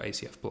register for your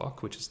ACF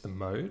block, which is the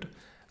mode.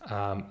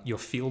 Your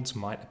fields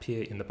might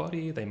appear in the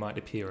body, they might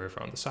appear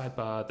over on the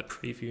sidebar, the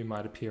preview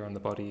might appear on the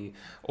body,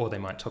 or they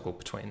might toggle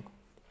between.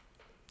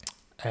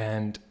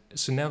 And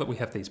so now that we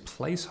have these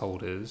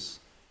placeholders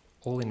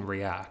all in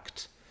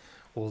React,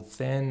 well,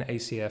 then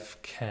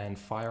ACF can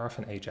fire off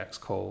an AJAX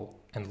call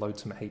and load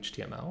some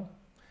HTML.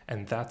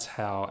 And that's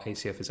how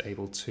ACF is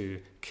able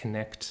to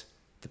connect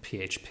the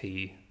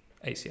PHP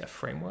ACF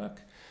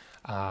framework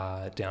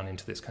down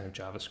into this kind of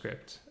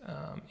JavaScript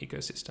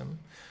ecosystem.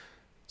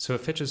 So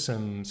it fetches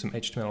some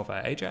HTML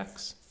via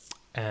AJAX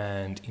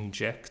and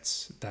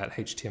injects that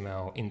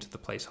HTML into the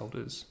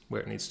placeholders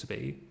where it needs to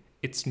be.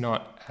 It's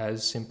not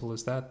as simple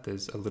as that.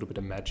 There's a little bit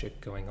of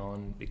magic going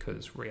on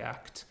because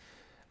React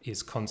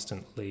is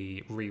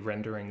constantly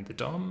re-rendering the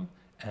DOM,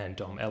 and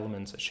DOM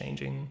elements are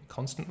changing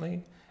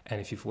constantly. And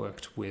if you've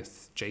worked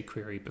with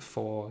jQuery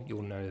before,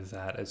 you'll know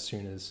that as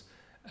soon as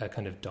a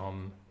kind of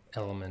DOM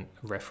element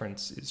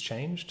reference is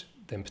changed,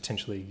 then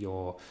potentially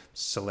your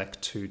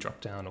select to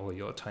dropdown or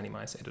your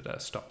TinyMice editor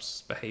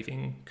stops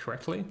behaving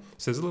correctly.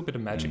 So there's a little bit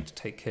of magic to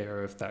take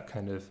care of that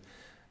kind of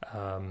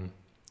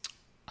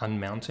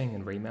unmounting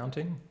and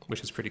remounting,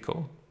 which is pretty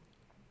cool.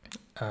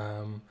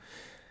 And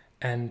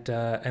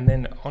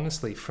then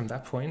honestly, from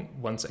that point,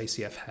 once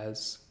ACF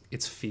has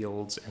its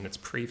fields and its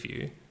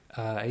preview,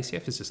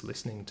 ACF is just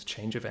listening to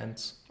change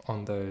events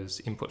on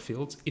those input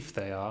fields. If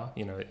they are,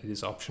 it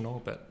is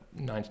optional, but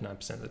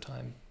 99% of the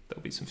time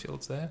there'll be some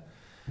fields there.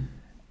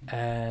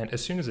 And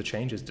as soon as a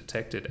change is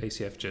detected,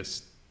 ACF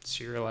just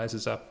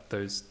serializes up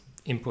those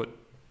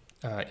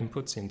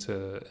inputs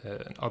into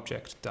an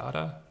object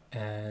data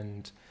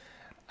and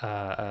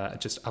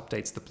just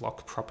updates the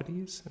block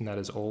properties, and that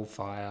is all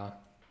via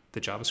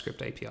the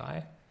JavaScript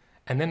API.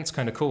 And then it's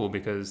kind of cool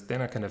because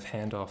then I kind of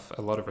hand off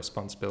a lot of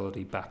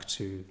responsibility back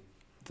to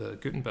the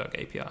Gutenberg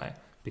API,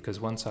 because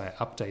once I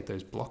update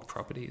those block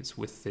properties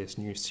with this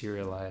new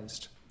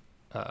serialized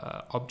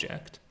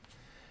object,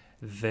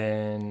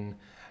 then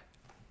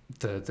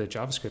the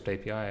JavaScript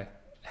API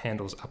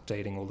handles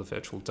updating all the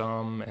virtual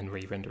DOM and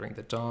re-rendering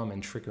the DOM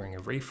and triggering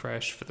a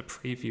refresh for the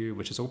preview,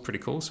 which is all pretty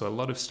cool. So a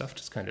lot of stuff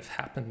just kind of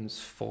happens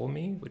for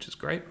me, which is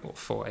great, or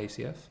for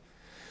ACF.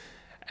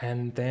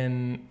 And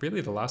then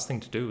really the last thing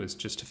to do is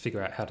just to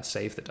figure out how to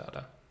save the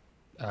data.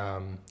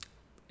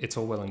 It's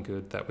all well and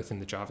good that within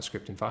the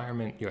JavaScript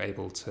environment, you're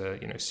able to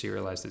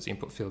serialize those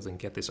input fields and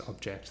get this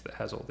object that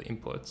has all the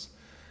inputs.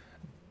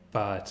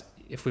 But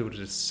if we were to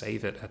just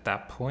save it at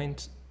that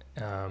point,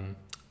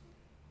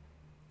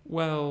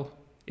 well,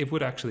 it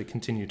would actually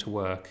continue to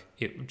work.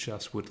 It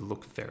just would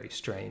look very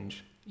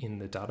strange in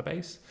the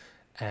database.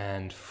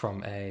 And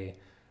from a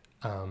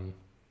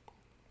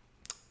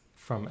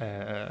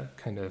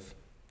kind of,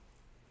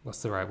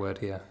 what's the right word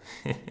here?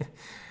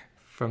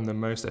 From the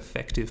most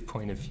effective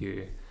point of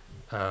view,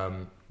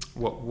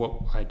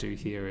 what I do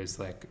here is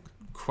like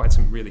quite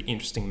some really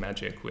interesting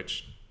magic,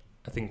 which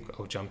I think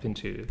I'll jump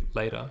into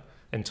later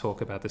and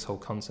talk about this whole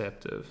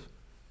concept of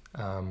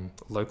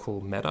local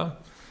meta.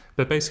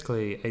 But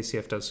basically,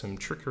 ACF does some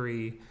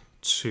trickery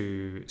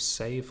to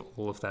save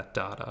all of that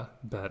data,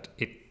 but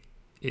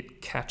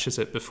it catches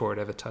it before it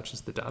ever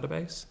touches the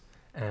database,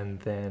 and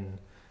then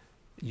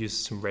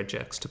uses some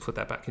regex to put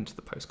that back into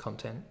the post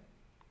content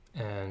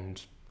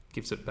and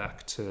gives it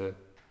back to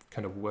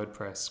kind of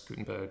WordPress,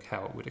 Gutenberg,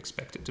 how it would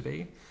expect it to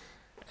be.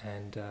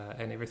 And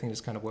everything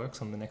just kind of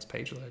works on the next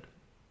page load.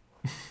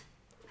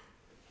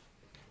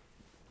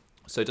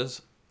 So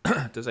does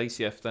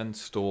ACF then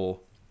store,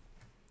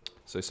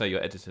 so say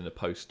you're editing a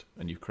post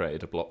and you've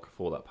created a block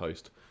for that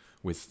post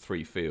with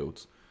 3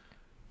 fields.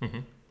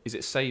 Mm-hmm. Is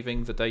it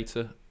saving the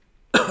data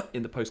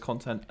in the post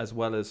content as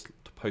well as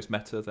the post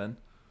meta then?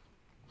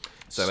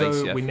 So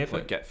ACF, we never,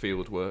 like get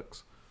field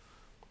works?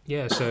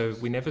 Yeah, so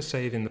we never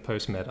save in the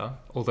post meta,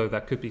 although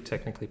that could be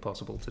technically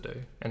possible to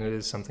do. And it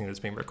is something that's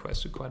been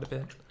requested quite a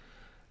bit.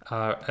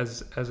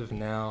 As of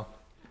now,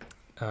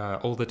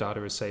 all the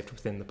data is saved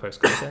within the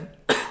post content.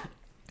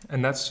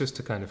 And that's just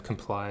to kind of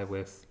comply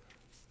with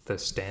the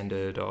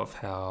standard of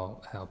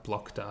how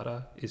block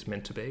data is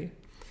meant to be,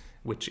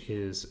 which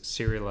is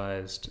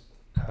serialized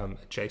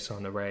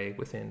JSON array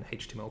within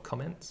HTML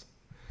comments,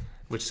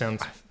 which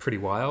sounds pretty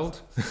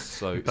wild.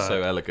 So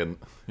elegant,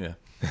 yeah.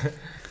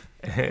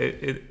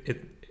 It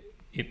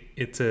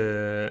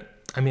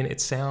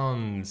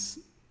sounds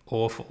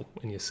awful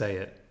when you say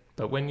it,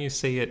 but when you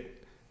see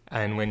it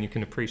and when you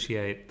can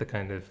appreciate the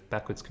kind of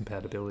backwards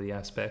compatibility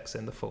aspects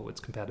and the forwards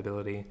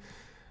compatibility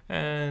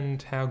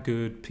and how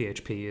good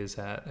PHP is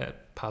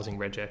at parsing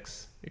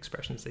regex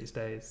expressions these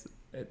days,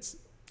 it's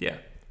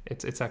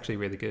actually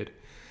really good.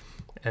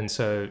 And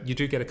so you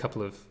do get a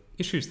couple of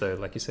issues though,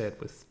 like you said,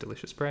 with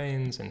Delicious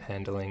Brains and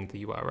handling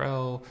the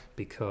URL,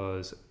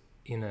 because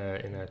in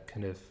a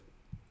kind of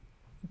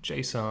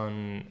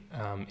JSON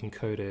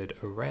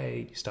encoded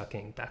array, you start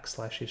getting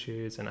backslash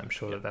issues, and I'm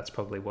sure that's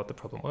probably what the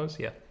problem was.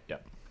 Yeah.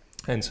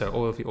 And so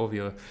all of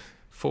your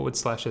forward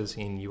slashes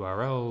in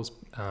URLs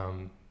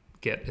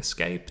get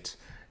escaped,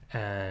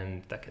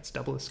 and that gets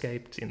double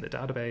escaped in the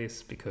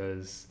database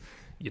because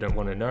you don't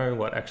want to know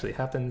what actually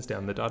happens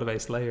down the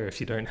database layer if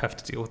you don't have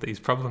to deal with these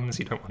problems.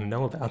 You don't want to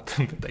know about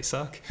them, but they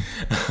suck.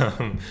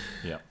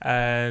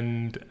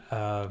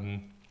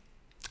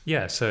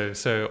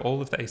 So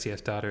all of the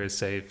ACF data is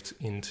saved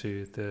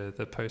into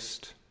the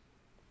post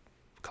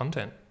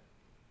content.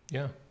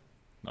 Yeah.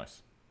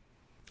 Nice.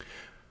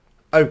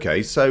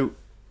 Okay, so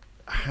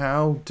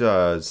how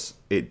does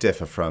it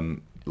differ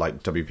from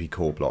like WP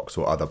Core blocks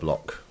or other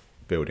block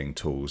building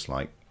tools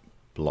like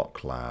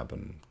Block Lab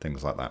and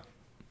things like that?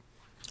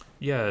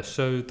 Yeah,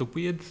 so the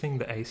weird thing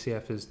that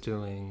ACF is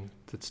doing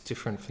that's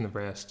different from the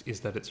rest is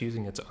that it's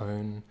using its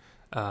own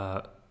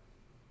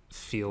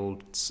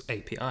fields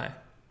API,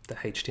 the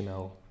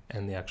HTML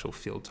and the actual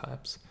field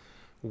types,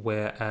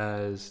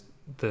 whereas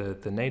the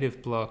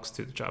native blocks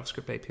through the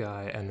JavaScript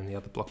API and then the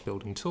other block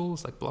building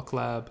tools like Block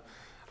Lab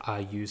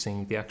are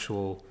using the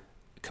actual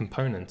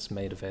components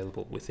made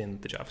available within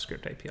the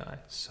JavaScript API.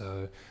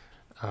 So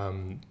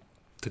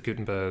the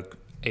Gutenberg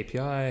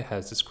API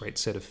has this great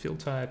set of field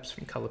types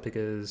from color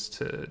pickers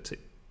to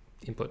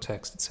input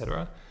text,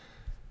 etc.,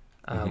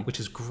 which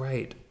is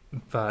great.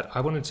 But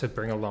I wanted to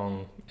bring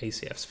along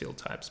ACF's field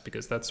types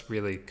because that's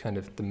really kind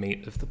of the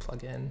meat of the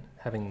plugin,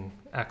 having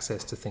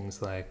access to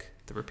things like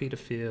the repeater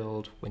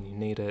field when you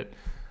need it.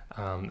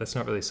 That's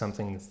not really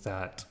something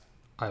that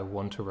I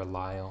want to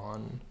rely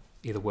on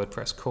either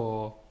WordPress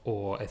core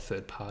or a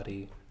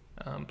third-party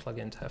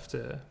plugin to have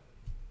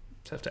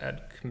to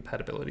add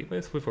compatibility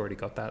with. We've already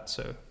got that,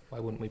 so why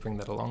wouldn't we bring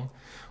that along?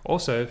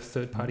 Also,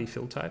 third-party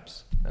field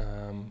types.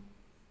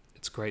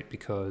 It's great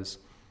because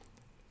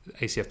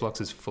ACF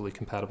Blocks is fully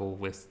compatible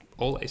with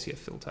all ACF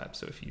field types.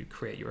 So if you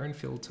create your own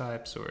field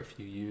types, or if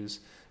you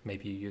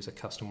maybe you use a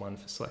custom one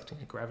for selecting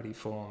a Gravity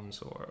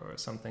Forms or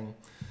something,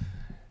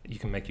 you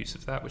can make use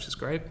of that, which is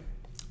great.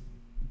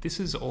 This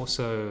is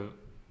also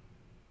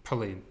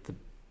probably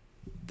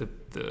the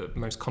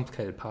most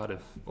complicated part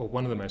of, or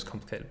one of the most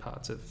complicated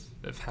parts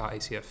of how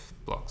ACF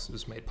Blocks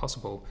was made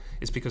possible,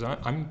 is because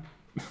I'm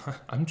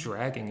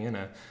dragging in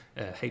a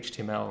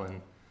HTML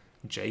and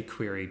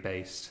jQuery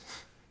based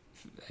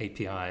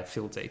API,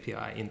 Fields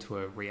API, into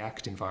a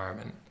React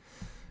environment,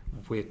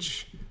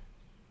 which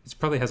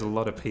probably has a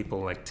lot of people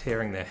like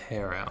tearing their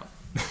hair out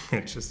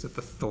just at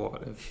the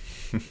thought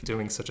of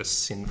doing such a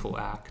sinful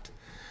act.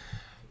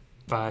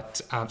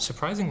 But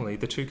surprisingly,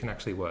 the two can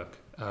actually work.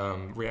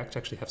 React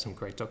actually have some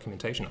great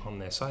documentation on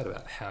their site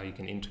about how you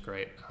can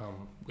integrate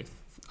with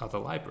other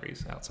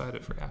libraries outside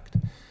of React.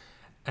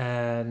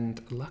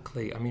 And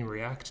luckily,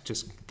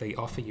 React they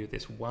offer you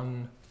this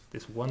one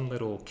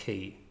little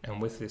key,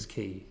 and with this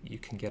key, you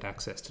can get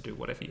access to do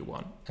whatever you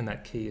want. And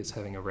that key is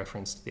having a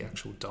reference to the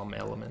actual DOM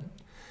element.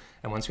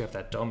 And once you have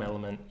that DOM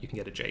element, you can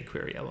get a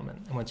jQuery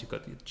element. And once you've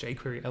got the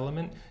jQuery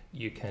element,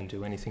 you can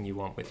do anything you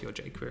want with your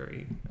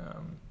jQuery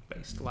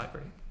based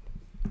library,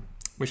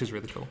 which is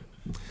really cool.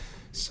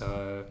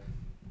 So,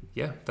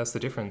 yeah, that's the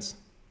difference.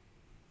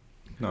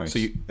 Nice.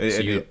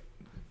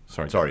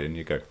 Sorry, and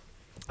you go. I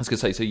was going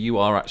to say, so you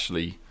are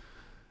actually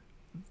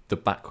the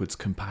backwards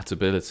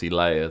compatibility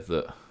layer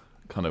that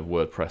kind of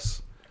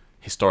WordPress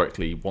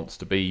historically wants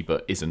to be,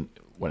 but isn't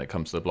when it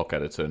comes to the block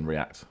editor and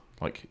React.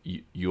 Like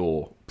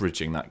you're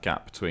bridging that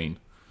gap between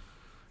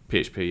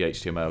PHP,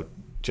 HTML,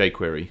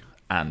 jQuery,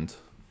 and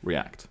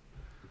React,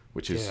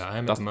 which is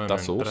that's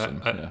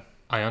awesome. But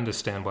I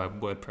understand why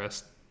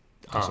WordPress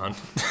aren't.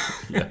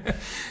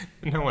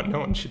 No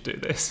one should do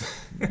this.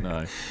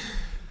 No.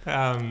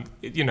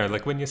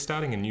 Like when you're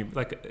starting a new,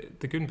 like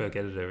the Gutenberg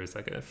editor is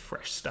like a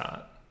fresh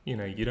start.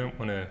 You don't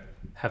want to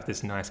have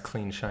this nice,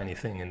 clean, shiny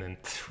thing and then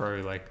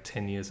throw like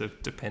 10 years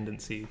of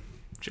dependency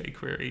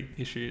jQuery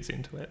issues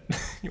into it.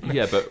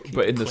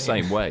 but in the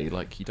same way,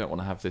 like you don't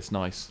want to have this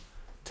nice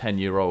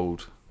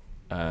 10-year-old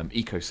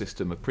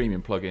ecosystem of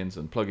premium plugins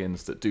and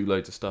plugins that do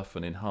loads of stuff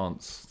and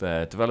enhance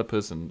their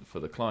developers and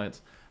for the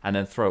clients, and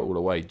then throw it all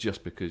away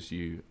just because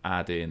you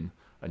add in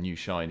a new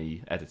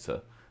shiny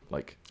editor.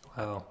 Like,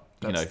 well,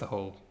 that's the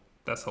whole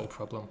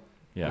problem.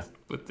 Yeah,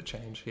 with the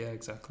change. Yeah,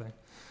 exactly.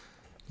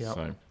 Yeah.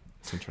 So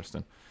it's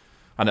interesting,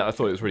 and I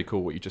thought it was really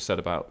cool what you just said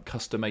about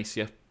custom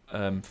ACF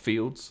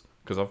fields,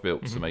 because I've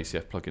built some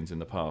ACF plugins in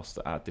the past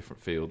that add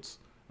different fields,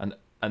 and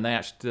they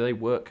actually, do they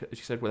work, as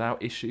you said,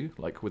 without issue,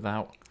 like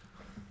without?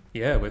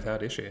 Yeah,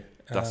 without issue.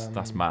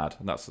 That's mad,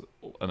 and that's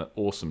an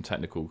awesome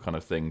technical kind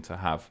of thing to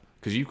have,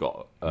 because you've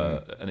got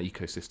an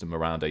ecosystem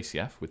around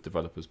ACF with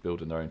developers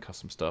building their own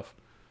custom stuff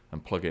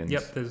and plugins.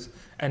 Yep, there's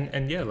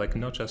and like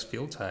not just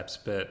field types,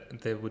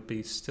 but there would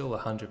be still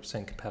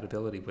 100%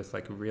 compatibility with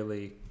like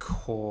really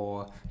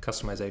core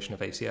customization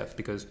of ACF,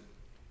 because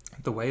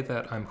the way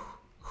that I'm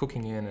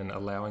hooking in and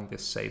allowing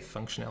this save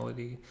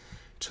functionality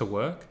to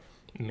work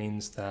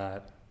means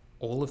that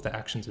all of the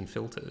actions and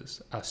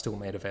filters are still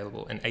made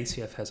available. And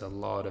ACF has a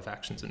lot of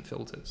actions and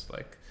filters.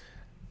 Like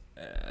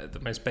the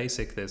most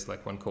basic, there's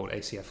like one called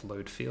ACF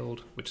load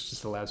field, which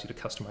just allows you to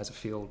customize a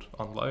field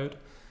on load.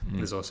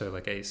 There's also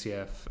like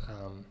ACF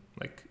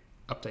like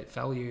update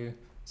value.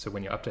 So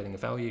when you're updating a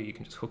value, you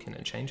can just hook in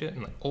and change it.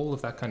 And like all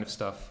of that kind of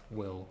stuff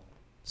will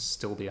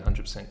still be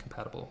 100%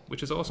 compatible,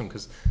 which is awesome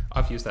because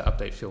I've used that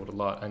update field a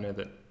lot. I know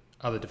that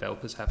other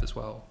developers have as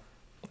well.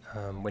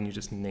 When you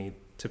just need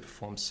to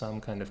perform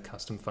some kind of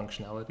custom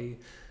functionality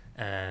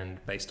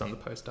and based on the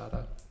post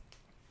data.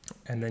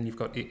 And then you've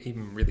got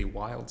even really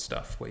wild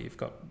stuff where you've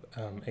got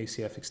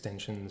ACF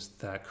extensions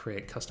that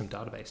create custom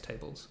database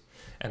tables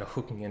and are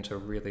hooking into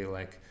really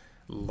like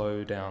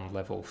low down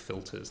level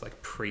filters, like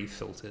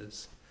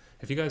pre-filters.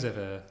 Have you guys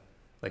ever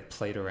like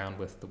played around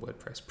with the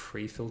WordPress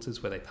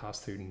pre-filters where they pass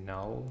through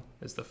null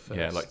as the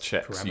first like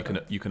checks.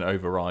 parameter? You can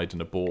override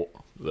and abort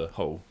the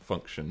whole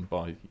function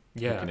by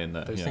hooking in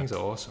there. Those things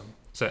are awesome.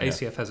 So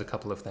ACF has a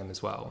couple of them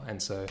as well,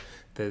 and so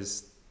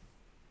there's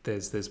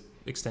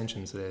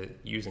extensions that are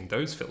using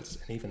those filters,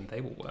 and even they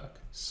will work.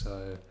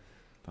 So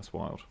that's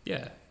wild.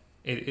 Yeah,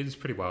 it is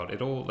pretty wild.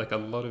 It all like a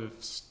lot of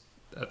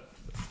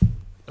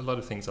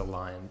things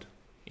aligned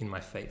in my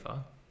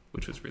favor,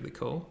 which was really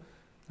cool.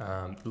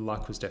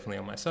 Luck was definitely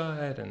on my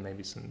side, and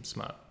maybe some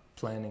smart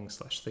planning /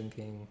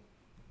 thinking.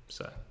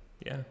 So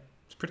yeah,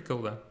 it's pretty cool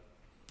though.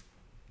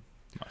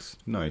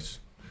 Nice.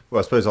 Well,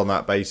 I suppose on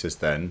that basis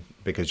then,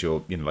 because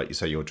you're, like you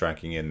say, you're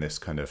dragging in this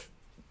kind of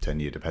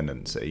 10-year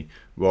dependency,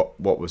 what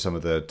were some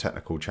of the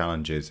technical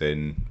challenges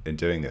in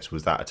doing this?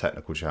 Was that a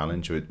technical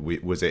challenge?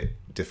 Was it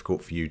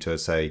difficult for you to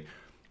say,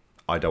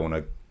 I don't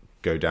want to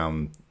go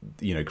down,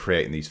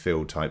 creating these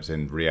field types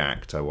in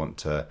React, I want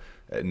to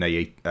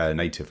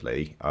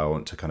natively, I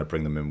want to kind of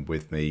bring them in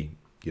with me,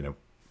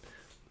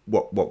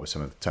 what were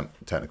some of the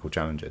technical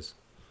challenges?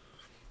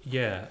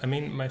 Yeah, I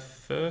mean, my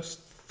first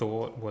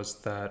thought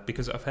was that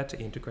because I've had to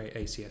integrate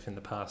ACF in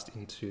the past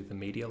into the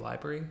media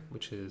library,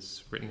 which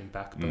is written in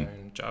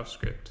Backbone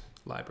JavaScript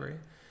library.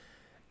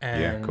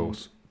 And yeah, of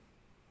course.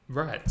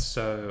 Right.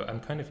 So I'm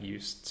kind of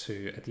used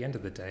to, at the end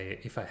of the day,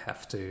 if I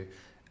have to,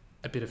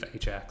 a bit of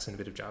Ajax and a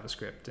bit of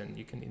JavaScript, and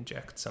you can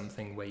inject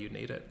something where you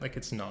need it. Like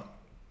it's not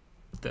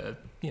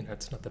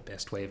it's not the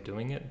best way of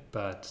doing it,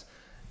 but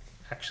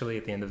actually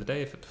at the end of the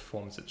day, if it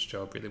performs its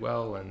job really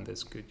well and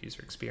there's good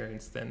user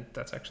experience, then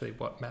that's actually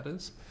what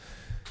matters.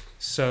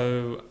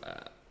 So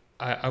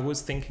I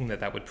was thinking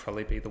that would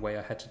probably be the way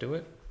I had to do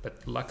it,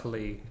 but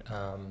luckily,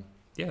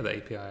 the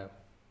API,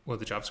 or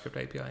the JavaScript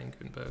API in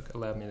Gutenberg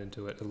allowed me to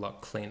do it a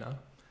lot cleaner.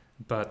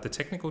 But the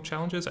technical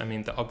challenges, I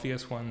mean, the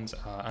obvious ones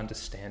are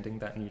understanding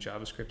that new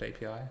JavaScript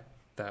API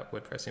that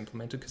WordPress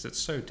implemented, because it's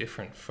so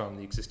different from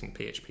the existing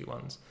PHP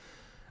ones,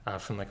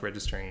 from like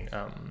registering,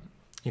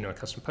 a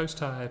custom post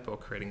type or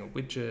creating a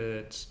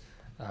widget,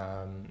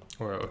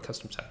 or a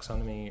custom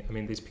taxonomy. I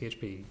mean, these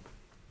PHP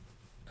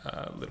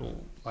little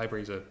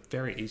libraries are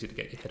very easy to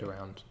get your head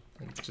around,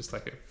 and just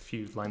like a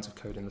few lines of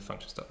code in the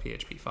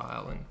functions.php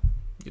file and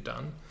you're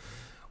done.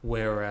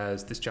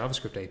 Whereas this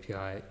JavaScript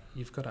API,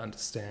 you've got to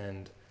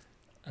understand,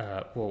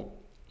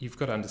 you've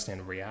got to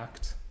understand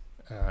React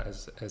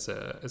as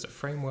a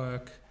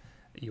framework.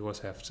 You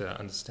also have to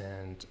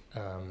understand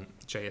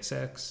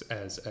JSX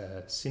as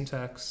a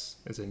syntax,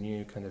 as a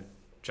new kind of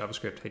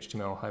JavaScript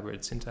HTML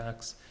hybrid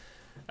syntax.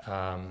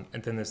 And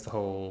then there's the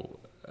whole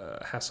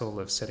hassle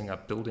of setting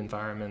up build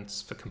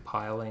environments for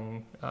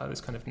compiling this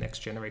kind of next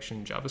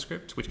generation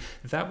JavaScript, which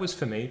that was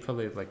for me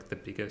probably like the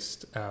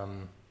biggest,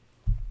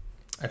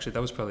 actually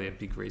that was probably a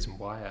big reason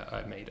why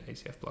I made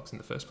ACF blocks in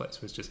the first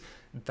place, was just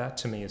that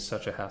to me is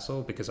such a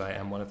hassle, because I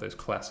am one of those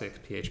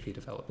classic PHP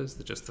developers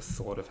that just the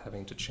thought of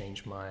having to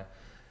change my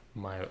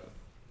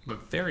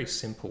very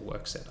simple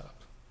work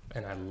setup.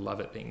 And I love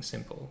it being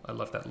simple. I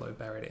love that low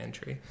barrier to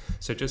entry.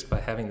 So just by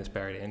having this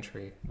barrier to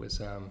entry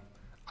was,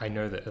 I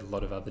know that a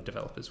lot of other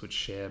developers would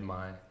share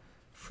my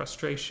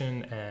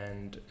frustration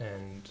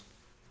and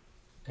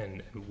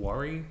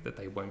worry that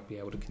they won't be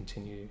able to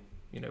continue,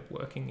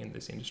 working in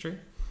this industry.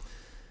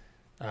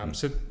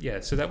 So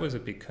that was a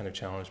big kind of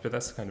challenge, but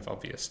that's the kind of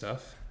obvious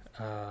stuff.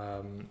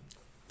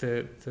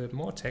 The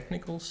more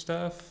technical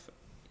stuff,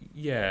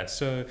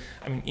 so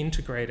I mean,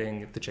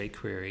 integrating the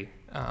jQuery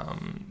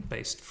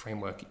based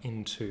framework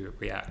into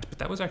React, but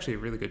that was actually a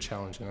really good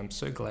challenge, and I'm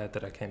so glad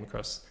that I came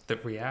across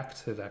that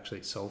React have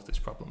actually solved this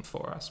problem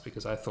for us,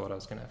 because I thought I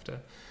was going to have to.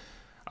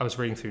 I was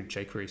reading through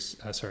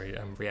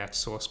React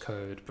source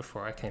code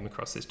before I came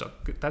across this doc.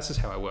 That's just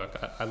how I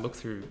work. I look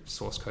through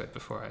source code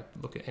before I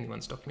look at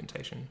anyone's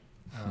documentation,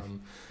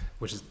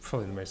 which is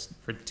probably the most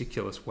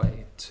ridiculous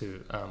way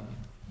to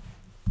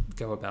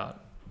go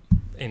about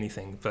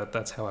anything, but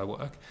that's how I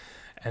work.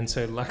 And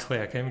so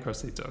luckily I came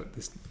across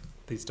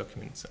these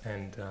documents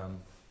and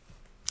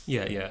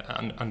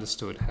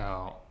understood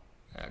how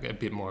a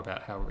bit more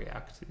about how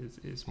React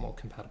is more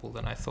compatible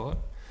than I thought.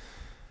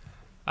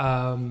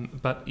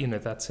 But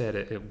that said,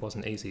 it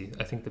wasn't easy.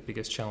 I think the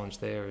biggest challenge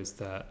there is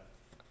that,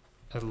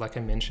 like I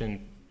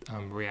mentioned,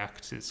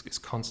 React is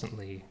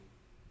constantly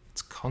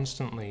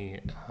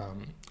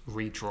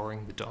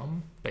redrawing the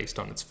DOM based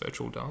on its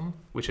virtual DOM,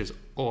 which is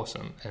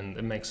awesome, and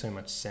it makes so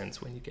much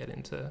sense when you get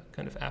into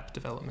kind of app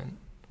development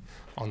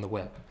on the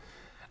web.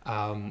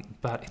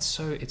 But it's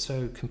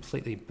so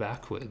completely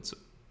backwards,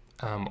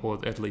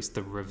 or at least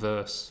the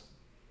reverse.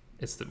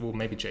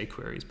 Maybe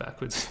jQuery is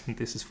backwards and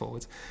this is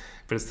forwards,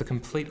 but it's the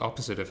complete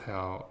opposite of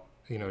how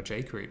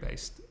jQuery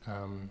based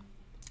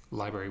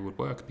library would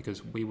work,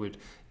 because we would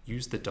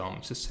use the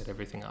DOM to set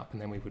everything up,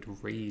 and then we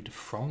would read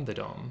from the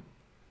DOM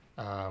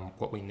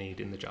what we need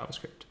in the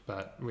JavaScript.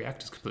 But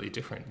React is completely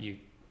different. You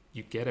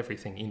get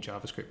everything in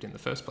JavaScript in the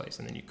first place,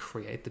 and then you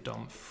create the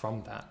DOM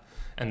from that.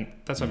 And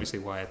that's obviously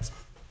why it's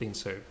been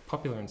so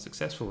popular and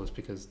successful, is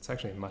because it's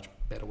actually a much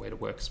better way to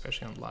work,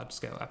 especially on large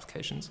scale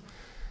applications.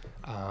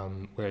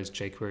 Whereas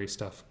jQuery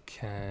stuff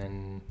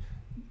can...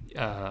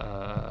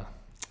 I'm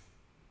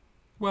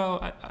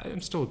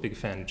still a big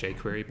fan of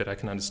jQuery, but I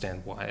can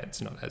understand why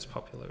it's not as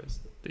popular as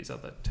these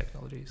other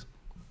technologies.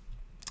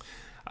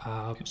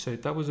 So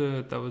that was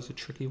a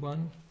tricky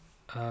one.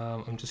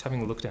 I'm just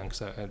having a look down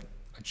because I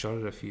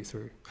jotted a few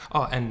through.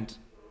 Oh, and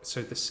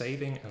so the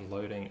saving and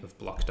loading of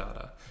block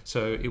data.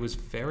 So it was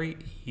very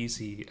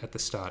easy at the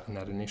start in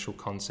that initial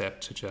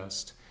concept to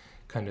just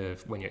kind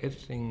of, when you're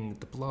editing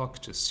the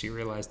block, just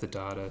serialize the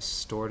data,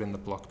 store it in the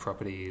block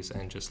properties,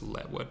 and just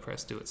let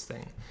WordPress do its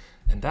thing.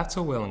 And that's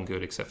all well and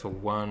good, except for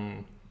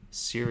one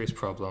serious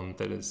problem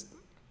that is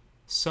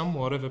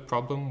somewhat of a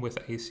problem with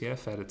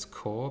ACF at its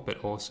core,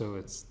 but also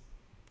it's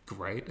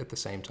great at the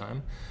same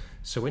time.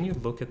 So when you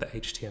look at the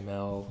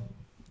HTML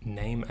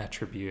name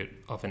attribute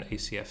of an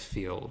ACF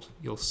field,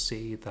 you'll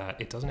see that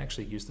it doesn't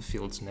actually use the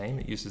field's name,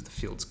 it uses the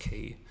field's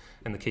key.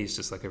 And the key is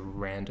just like a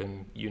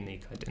random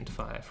unique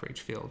identifier for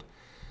each field.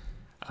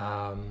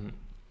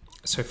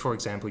 So for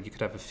example, you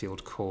could have a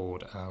field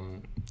called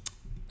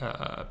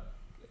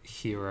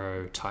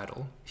hero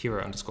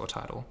underscore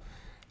title,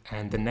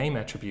 and the name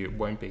attribute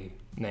won't be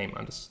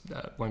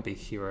won't be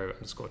hero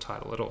underscore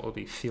title at all. It'll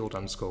be field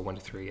underscore 1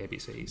 to 3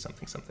 ABC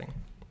something something.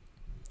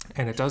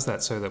 And it does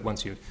that so that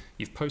once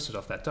you've posted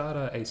off that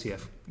data,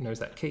 ACF knows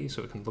that key,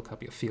 so it can look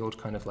up your field,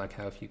 kind of like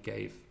how if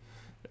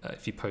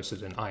you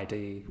posted an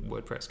ID,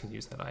 WordPress can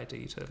use that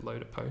ID to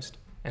load a post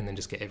and then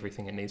just get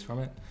everything it needs from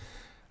it.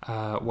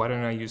 Why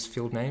don't I use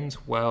field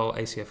names? Well,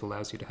 ACF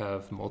allows you to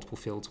have multiple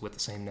fields with the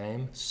same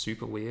name.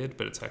 Super weird,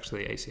 but it's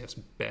actually ACF's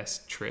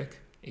best trick,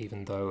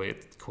 even though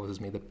it causes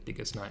me the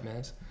biggest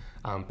nightmares.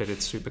 But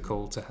it's super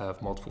cool to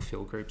have multiple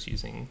field groups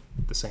using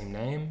the same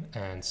name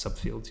and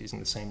subfields using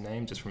the same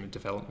name. Just from a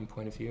development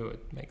point of view,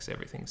 it makes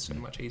everything so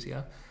much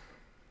easier.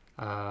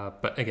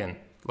 But again,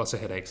 lots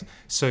of headaches.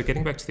 So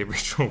getting back to the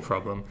original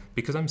problem,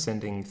 because I'm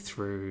sending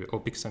through, or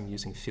because I'm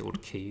using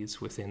field keys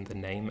within the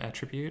name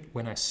attribute,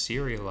 when I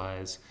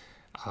serialize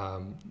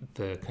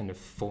the kind of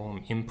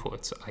form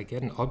inputs, I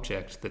get an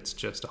object that's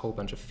just a whole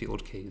bunch of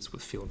field keys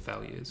with field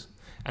values.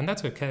 And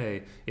that's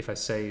okay if I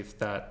save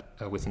that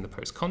within the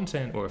post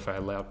content, or if I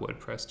allowed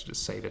WordPress to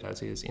just save it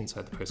as is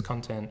inside the post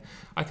content.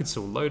 I could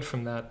still load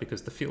from that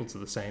because the fields are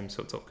the same,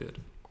 so it's all good.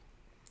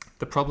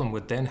 The problem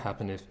would then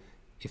happen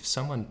if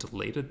someone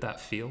deleted that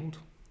field,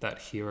 that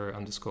hero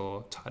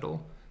underscore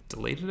title,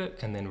 deleted it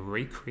and then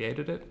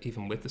recreated it,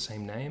 even with the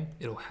same name,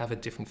 it'll have a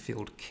different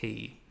field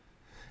key.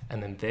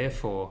 And then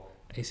therefore,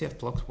 ACF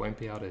blocks won't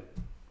be able to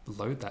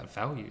load that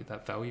value.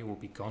 That value will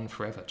be gone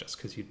forever just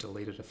because you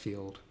deleted a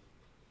field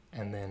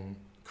and then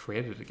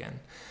created it again.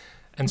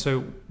 And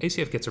so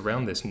ACF gets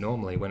around this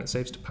normally. When it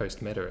saves to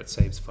post meta, it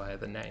saves via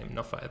the name,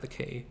 not via the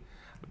key.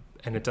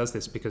 And it does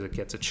this because it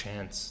gets a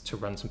chance to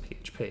run some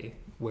PHP.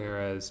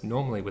 Whereas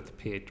normally with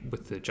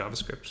the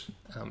JavaScript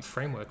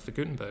framework for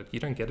Gutenberg, you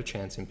don't get a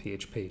chance in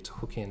PHP to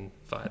hook in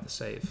via the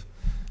save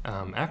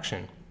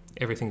action.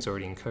 Everything's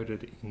already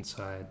encoded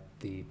inside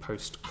the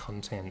post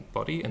content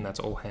body, and that's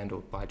all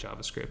handled by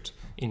JavaScript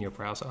in your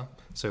browser.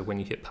 So when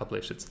you hit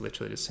publish, it's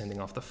literally just sending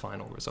off the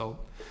final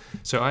result.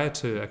 So I had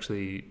to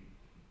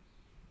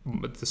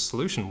the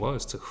solution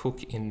was to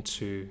hook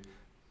into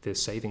the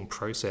saving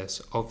process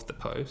of the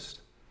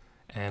post.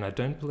 And I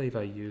don't believe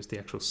I used the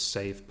actual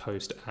save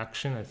post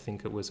action. I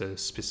think it was a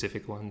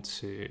specific one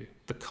to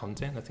the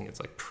content. I think it's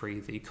like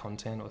the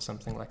content or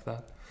something like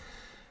that.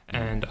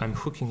 And I'm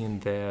hooking in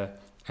there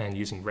and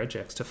using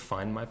regex to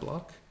find my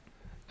block.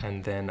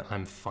 And then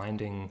I'm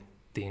finding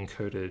the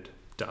encoded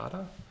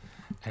data.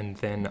 And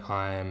then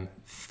I'm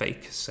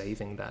fake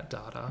saving that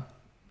data.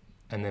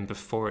 And then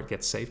before it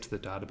gets saved to the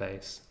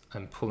database,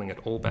 I'm pulling it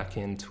all back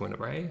into an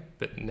array.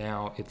 But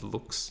now it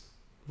looks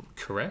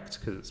correct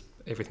because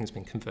everything's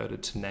been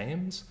converted to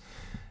names,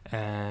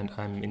 and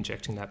I'm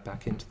injecting that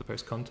back into the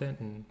post content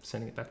and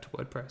sending it back to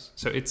WordPress.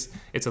 So it's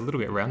a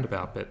little bit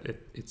roundabout, but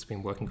it's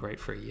been working great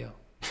for a year.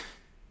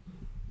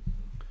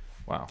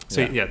 Wow. So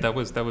yeah, that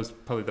was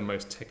probably the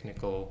most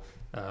technical.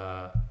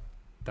 It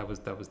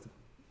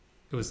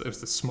was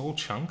the small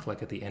chunk,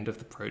 like at the end of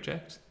the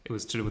project. It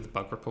was to do with the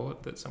bug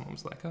report that someone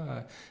was like,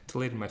 I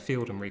deleted my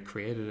field and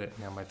recreated it.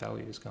 Now my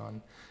value is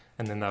gone.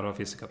 And then that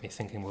obviously got me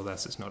thinking, well,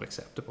 that's just not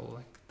acceptable.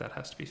 Like that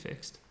has to be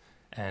fixed.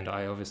 And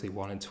I obviously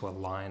wanted to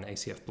align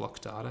ACF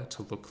block data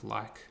to look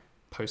like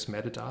post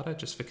metadata,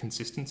 just for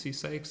consistency's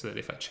sake, so that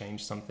if I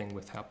change something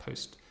with how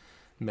post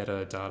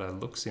metadata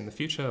looks in the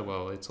future,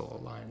 well, it's all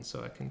aligned,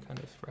 so I can kind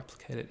of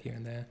replicate it here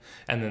and there.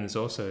 And then there's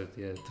also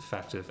the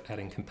fact of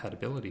adding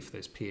compatibility for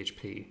those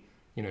PHP,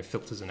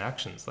 filters and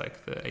actions,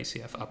 like the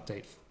ACF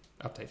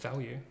update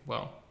value.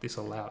 Well, this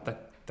allowed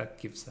that that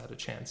gives that a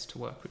chance to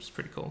work, which is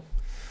pretty cool.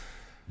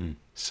 Mm.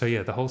 So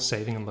yeah, the whole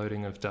saving and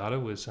loading of data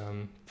was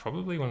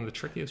probably one of the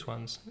trickiest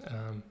ones,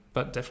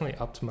 but definitely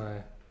up to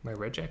my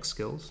regex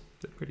skills.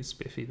 They're pretty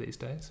spiffy these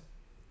days.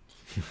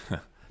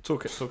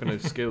 Talking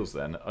of skills,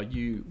 then,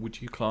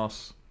 would you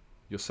class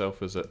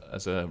yourself as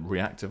a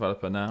React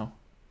developer now?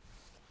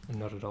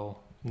 Not at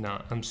all.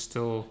 No, I'm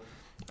still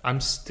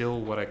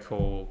what I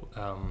call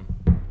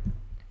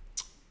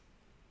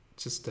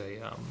just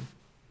a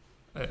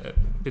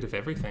bit of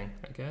everything,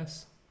 I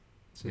guess.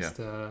 Just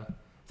I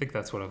think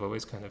that's what I've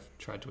always kind of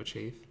tried to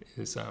achieve,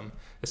 is a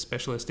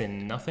specialist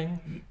in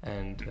nothing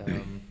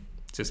and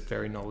just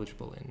very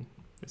knowledgeable in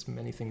as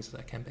many things as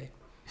I can be.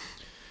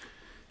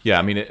 Yeah,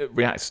 I mean,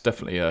 React's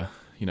definitely a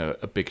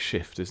big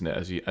shift, isn't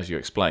it? As you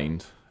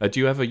explained. Do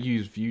you ever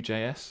use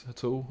Vue.js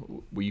at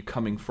all? Were you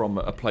coming from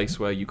a place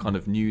where you kind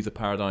of knew the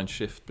paradigm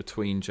shift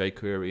between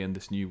jQuery and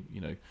this new,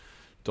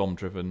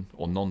 DOM-driven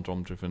or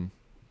non-DOM-driven,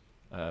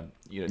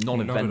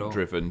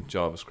 non-event-driven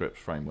JavaScript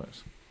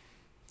frameworks?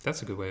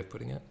 That's a good way of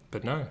putting it.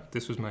 But no,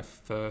 this was my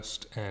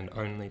first and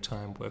only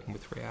time working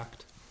with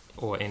React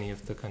or any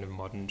of the kind of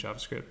modern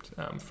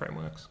JavaScript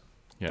frameworks.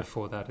 Yeah.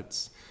 Before that,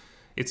 it's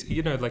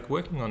like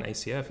working on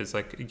ACF is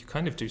like you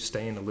kind of do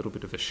stay in a little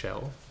bit of a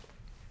shell,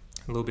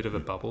 a little bit of a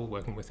bubble,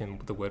 working within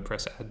the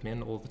WordPress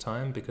admin all the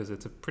time, because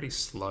it's a pretty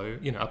slow,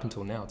 up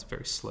until now, it's a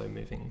very slow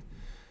moving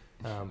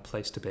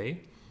place to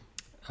be,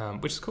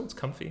 which is cool. It's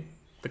comfy.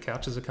 The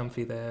couches are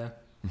comfy there.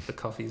 The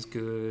coffee's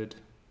good.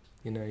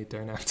 You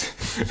don't have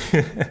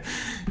to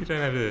you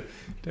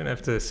don't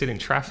have to sit in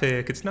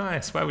traffic. It's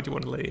nice. Why would you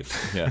want to leave?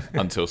 Yeah,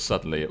 until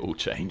suddenly it all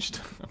changed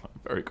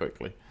very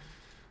quickly.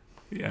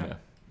 Yeah.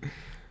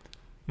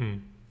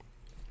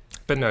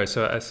 But no,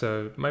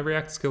 so my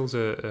React skills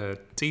are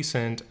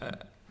decent.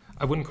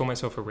 I wouldn't call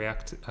myself a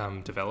React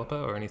developer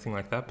or anything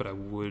like that, but I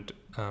would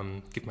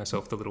give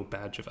myself the little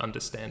badge of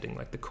understanding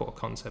like the core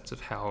concepts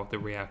of how the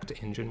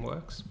React engine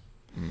works.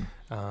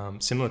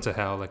 Similar to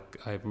how like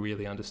I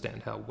really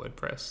understand how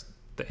WordPress,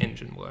 the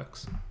engine,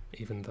 works,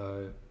 even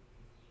though,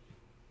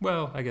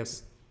 well, I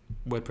guess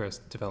WordPress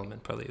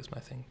development probably is my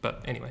thing.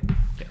 But anyway,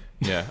 yeah.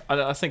 Yeah,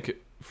 I think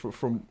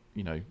from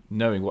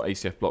knowing what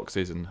ACF Blocks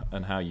is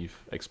and how you've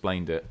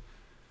explained it,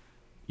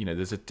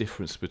 there's a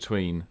difference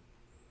between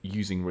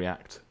using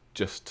React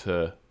just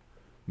to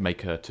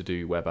make a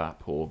to-do web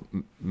app or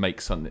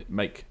make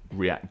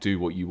React do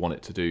what you want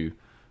it to do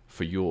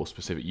for your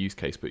specific use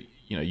case, but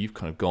you've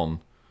kind of gone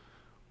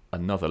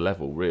another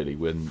level really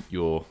when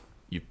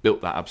you've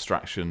built that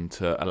abstraction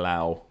to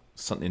allow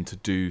something to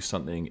do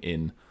something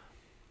in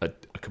a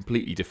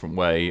completely different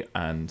way,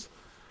 and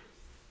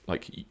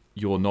like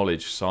your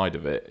knowledge side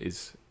of it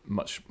is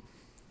much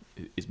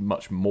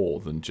more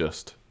than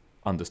just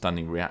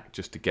understanding React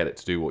just to get it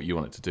to do what you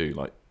want it to do.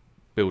 Like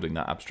building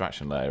that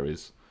abstraction layer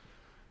is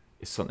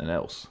something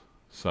else.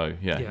 So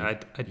I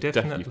you've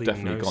definitely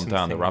definitely know gone some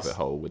down the things. rabbit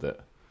hole with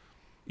it.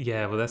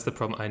 Yeah, well, that's the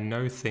problem. I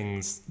know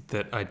things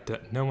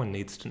that no one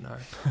needs to know.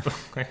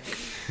 Like,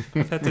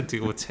 I've had to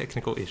deal with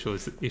technical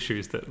issues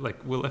that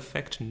like will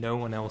affect no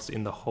one else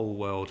in the whole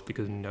world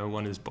because no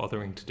one is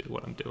bothering to do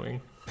what I'm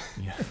doing.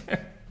 Yeah.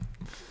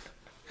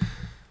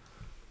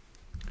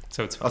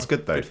 So it's fun. That's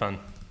good though. Good fun.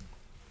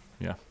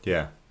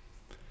 Yeah.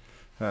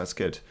 That's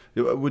good.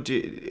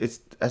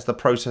 Has the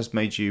process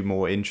made you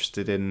more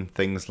interested in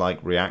things like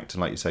React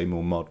and, like you say,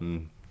 more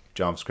modern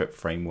JavaScript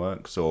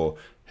frameworks, or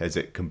has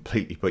it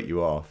completely put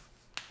you off?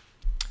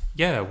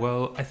 Yeah,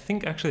 well, I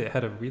think actually it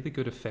had a really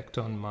good effect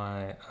on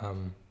my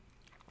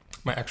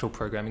my actual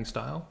programming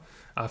style.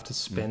 After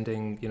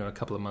spending a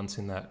couple of months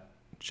in that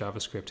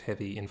JavaScript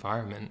heavy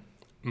environment,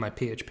 my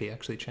PHP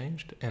actually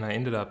changed, and I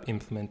ended up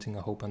implementing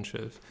a whole bunch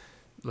of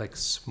like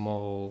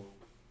small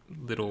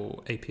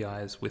little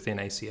APIs within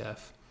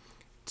ACF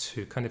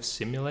to kind of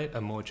simulate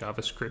a more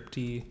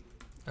JavaScripty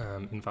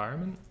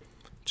environment,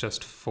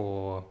 just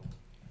for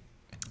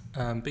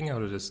being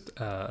able to just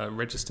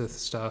register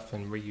stuff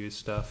and reuse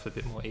stuff a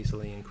bit more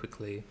easily and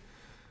quickly,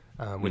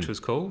 which was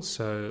cool.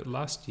 So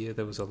last year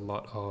there was a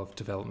lot of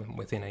development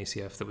within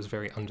ACF that was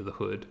very under the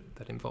hood,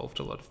 that involved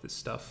a lot of this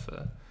stuff,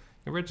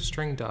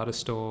 registering data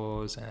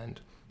stores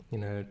and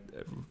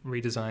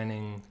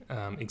redesigning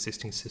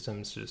existing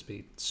systems to just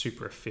be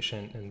super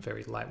efficient and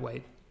very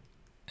lightweight.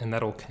 And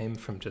that all came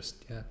from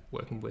just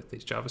working with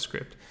these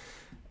JavaScript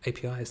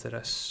APIs that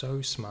are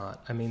so smart.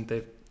 I mean,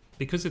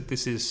 because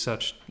this is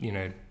such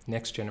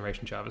next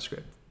generation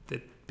JavaScript,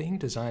 they're being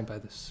designed by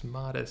the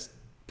smartest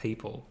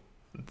people.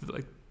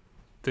 Like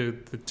the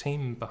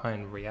team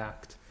behind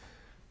React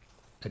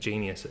are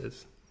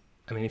geniuses.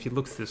 I mean, if you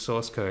look through the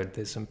source code,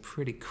 there's some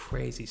pretty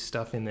crazy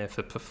stuff in there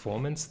for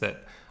performance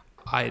that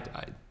I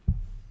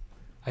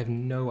have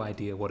no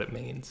idea what it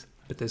means,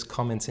 but there's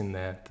comments in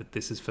there that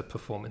this is for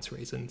performance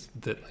reasons,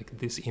 that like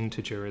this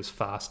integer is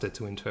faster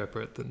to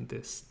interpret than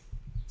this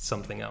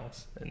something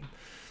else. And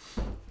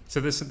so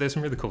there's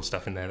some really cool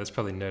stuff in there. That's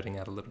probably nerding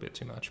out a little bit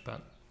too much,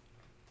 but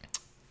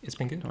it's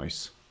been good.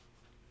 Nice.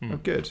 Oh,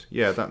 good.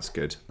 Yeah, that's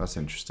good. That's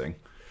interesting.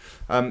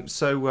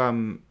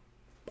 So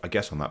I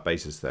guess on that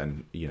basis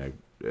then,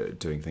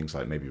 doing things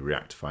like maybe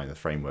reactifying the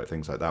framework,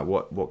 things like that.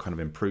 What kind of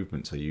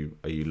improvements are you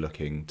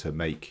looking to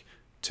make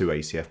to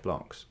ACF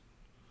blocks?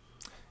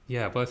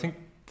 Yeah, well, I think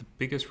the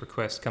biggest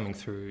request coming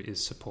through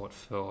is support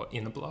for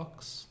inner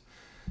blocks,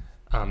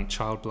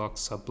 child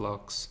blocks, sub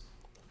blocks.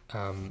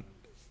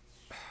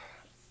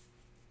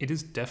 It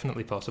is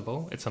definitely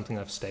possible. It's something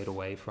I've stayed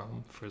away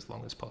from for as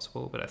long as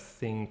possible, but I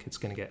think it's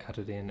going to get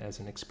added in as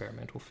an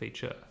experimental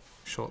feature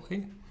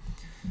shortly.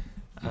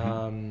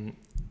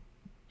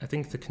 I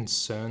think the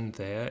concern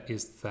there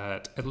is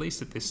that, at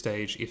least at this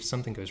stage, if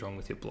something goes wrong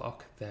with your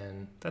block,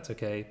 then that's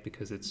okay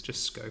because it's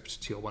just scoped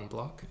to your one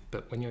block.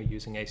 But when you're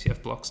using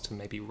ACF blocks to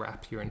maybe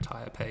wrap your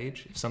entire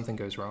page, if something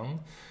goes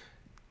wrong,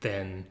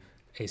 then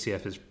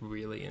ACF is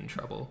really in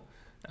trouble.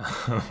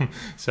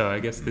 So I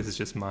guess this is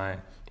just my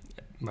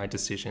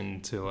decision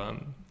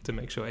to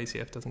make sure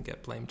ACF doesn't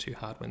get blamed too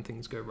hard when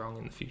things go wrong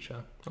in the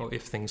future, or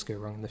if things go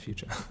wrong in the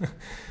future.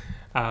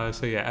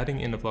 So yeah, adding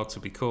inner blocks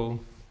would be cool.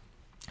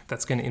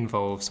 That's going to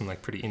involve some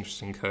like pretty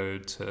interesting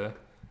code to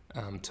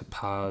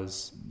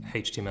parse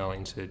HTML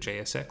into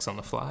JSX on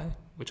the fly,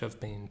 which I've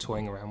been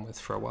toying around with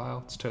for a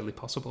while. It's totally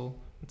possible.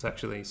 It's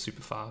actually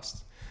super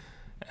fast,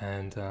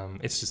 and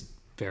it's just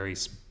very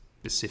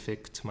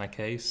specific to my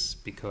case,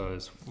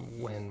 because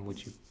when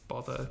would you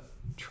bother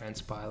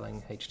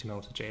transpiling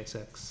HTML to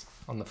JSX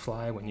on the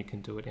fly when you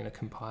can do it in a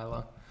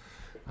compiler?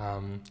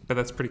 But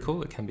that's pretty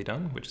cool. It can be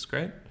done, which is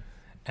great.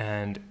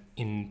 And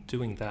in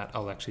doing that,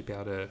 I'll actually be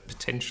able to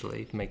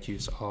potentially make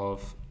use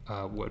of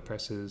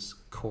WordPress's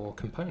core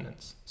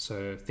components.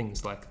 So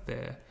things like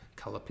their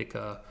color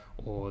picker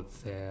or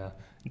their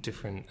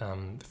different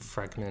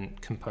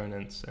fragment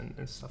components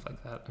and stuff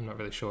like that. I'm not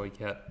really sure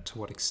yet to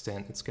what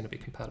extent it's going to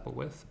be compatible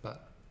with,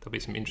 but there'll be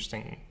some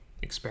interesting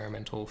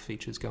experimental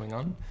features going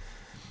on.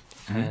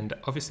 And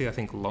obviously, I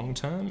think long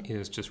term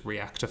is just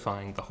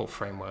reactifying the whole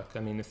framework. I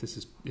mean, if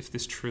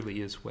this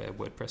truly is where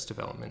WordPress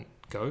development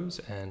goes,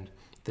 and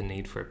the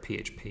need for a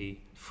PHP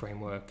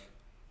framework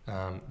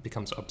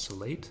becomes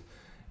obsolete,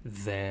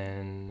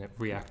 then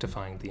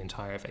reactifying the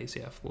entire of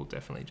ACF will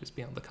definitely just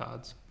be on the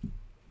cards.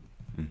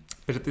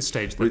 But at this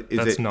stage,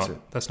 that's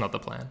not the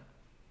plan.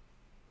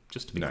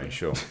 Just to be clear.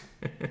 Sure.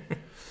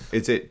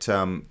 Is it?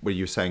 What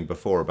you were saying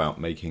before about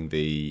making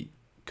the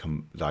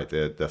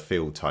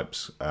field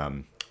types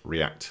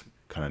React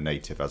kind of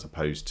native, as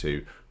opposed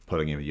to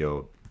pulling in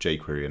your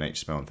jQuery and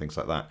HTML and things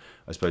like that.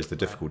 I suppose the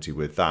difficulty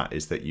with that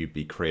is that you'd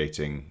be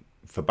creating,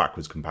 for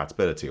backwards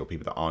compatibility, or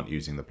people that aren't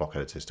using the block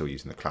editor, still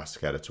using the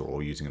classic editor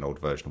or using an old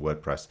version of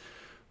WordPress,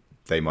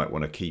 they might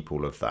want to keep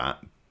all of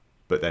that,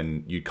 but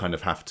then you kind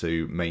of have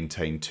to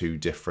maintain two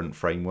different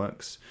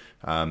frameworks.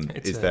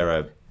 Is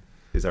there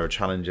a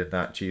challenge in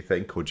that, do you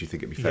think, or do you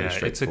think it'd be fairly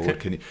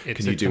straightforward? Can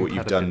you do what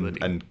you've done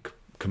and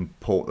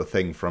comport the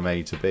thing from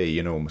A to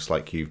B, almost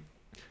like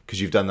because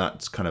you've done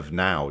that kind of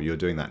now, you're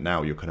doing that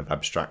now, you're kind of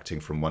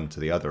abstracting from one to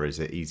the other. Is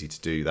it easy to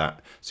do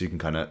that so you can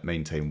kind of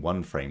maintain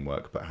one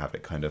framework but have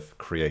it kind of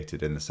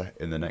created in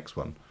the next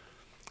one?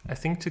 I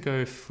think to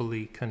go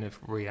fully kind of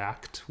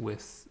React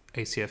with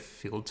ACF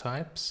field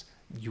types,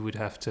 you would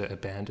have to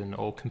abandon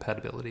all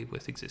compatibility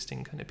with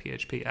existing kind of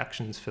PHP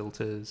actions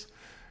filters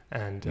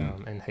and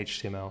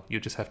HTML. You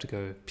just have to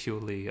go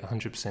purely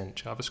 100%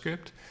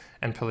 JavaScript.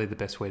 And probably the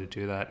best way to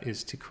do that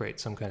is to create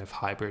some kind of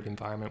hybrid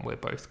environment where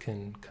both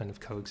can kind of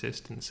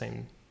coexist in the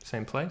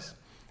same place.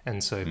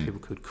 And so people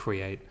could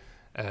create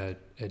a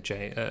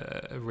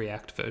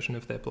React version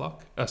of their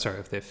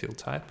of their field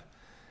type,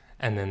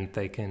 and then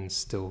they can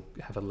still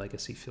have a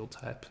legacy field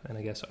type. And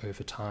I guess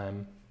over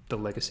time, the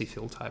legacy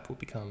field type will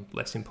become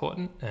less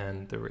important,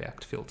 and the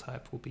React field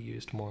type will be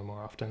used more and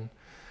more often.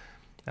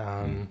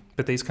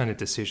 But these kind of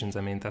decisions,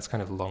 I mean, that's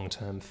kind of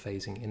long-term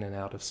phasing in and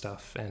out of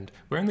stuff. And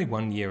we're only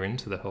 1 year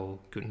into the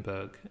whole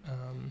Gutenberg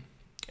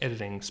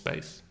editing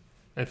space.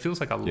 And it feels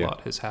like a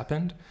lot has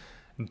happened,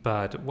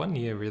 but 1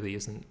 year really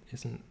isn't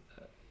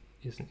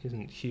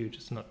huge.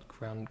 It's not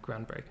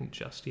groundbreaking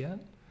just yet.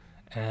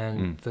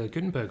 And the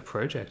Gutenberg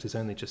project is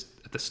only just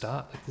at the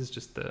start. Like, this is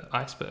just the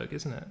iceberg,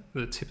 isn't it?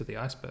 The tip of the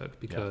iceberg,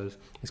 because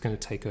it's going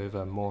to take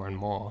over more and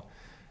more.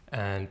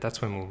 And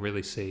that's when we'll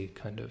really see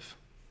kind of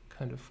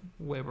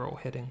where we're all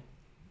heading.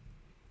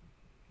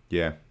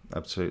 Yeah,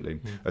 absolutely.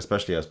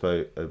 Especially, I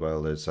suppose, as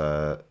well as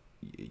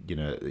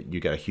you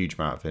get a huge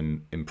amount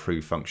of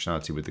improved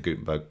functionality with the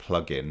Gutenberg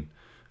plugin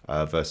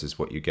versus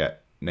what you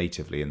get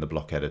natively in the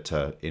block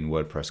editor in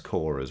WordPress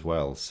core as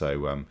well.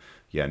 So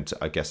and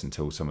I guess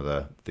until some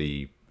of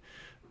the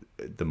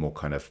more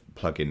kind of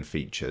plugin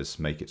features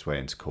make its way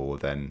into core,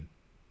 then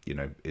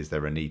is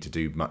there a need to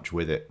do much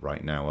with it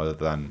right now other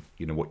than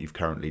what you've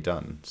currently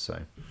done? So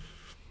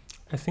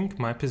I think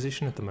my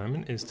position at the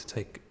moment is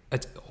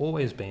it's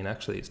always been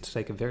actually, to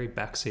take a very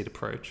backseat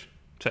approach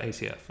to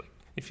ACF. Like,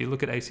 if you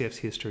look at ACF's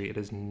history, it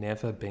has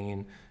never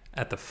been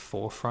at the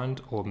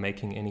forefront or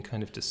making any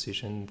kind of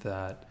decision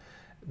that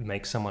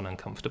makes someone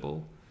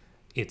uncomfortable.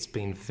 It's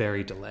been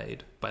very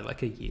delayed by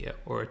like a year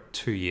or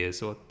 2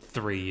 years or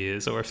 3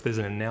 years, or if there's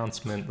an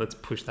announcement, let's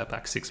push that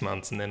back 6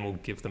 months and then we'll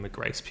give them a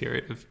grace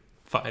period of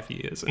 5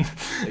 years. And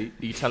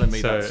Are you telling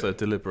me So- that's a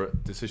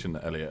deliberate decision,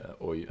 Elliot,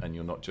 and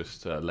you're not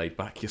just laid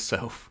back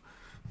yourself?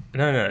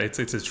 no, it's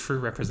a true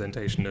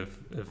representation of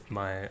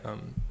my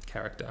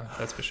character,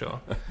 that's for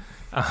sure.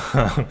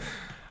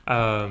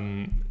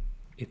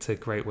 It's a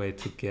great way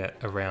to get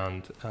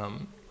around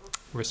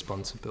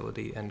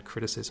responsibility and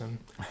criticism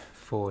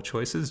for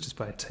choices just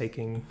by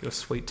taking your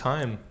sweet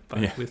time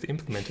with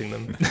implementing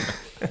them.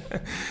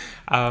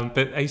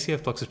 But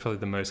ACF blocks is probably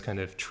the most kind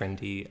of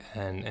trendy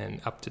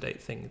and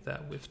up-to-date thing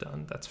that we've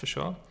done, that's for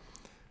sure.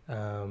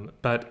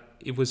 But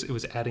it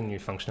was adding new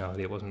functionality.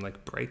 It wasn't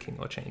like breaking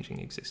or changing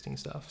existing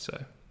stuff.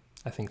 So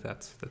I think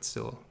that's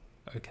still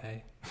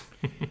okay.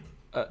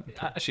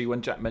 Actually,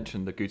 when Jack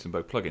mentioned the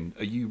Gutenberg plugin,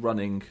 are you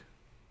running,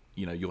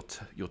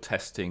 your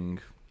testing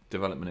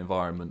development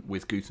environment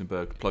with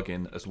Gutenberg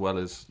plugin as well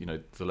as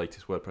the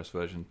latest WordPress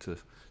version to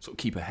sort of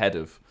keep ahead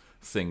of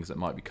things that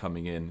might be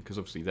coming in? Because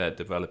obviously they're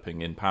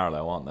developing in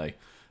parallel, aren't they?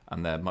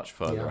 And they're much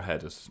further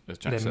ahead, as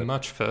Jack said. They're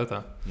much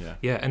further.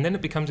 Yeah. And then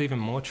it becomes even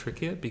more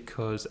trickier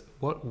because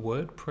what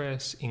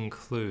WordPress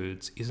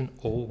includes isn't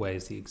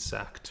always the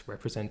exact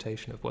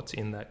representation of what's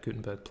in that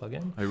Gutenberg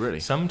plugin. Oh, really?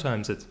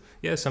 Sometimes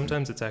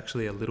it's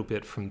actually a little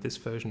bit from this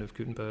version of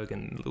Gutenberg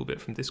and a little bit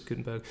from this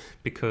Gutenberg,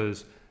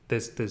 because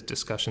there's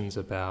discussions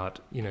about,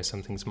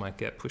 some things might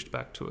get pushed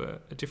back to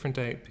a different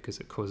date because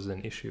it causes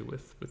an issue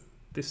with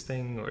this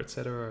thing or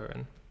etc.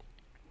 And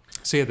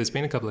so there's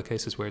been a couple of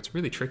cases where it's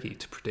really tricky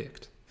to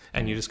predict.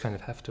 And you just kind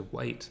of have to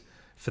wait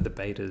for the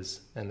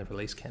betas and the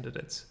release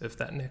candidates of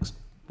that next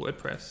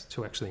WordPress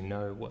to actually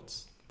know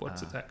what's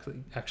it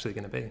actually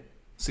going to be.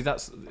 See,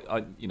 it's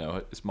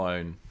my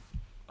own.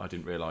 I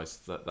didn't realise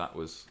that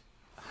was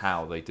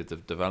how they did the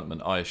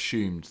development. I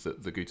assumed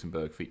that the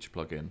Gutenberg feature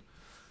plugin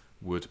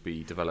would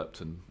be developed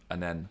and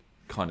then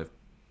kind of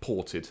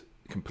ported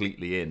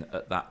completely in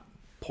at that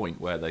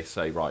point where they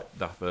say, right,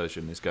 that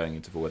version is going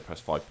into the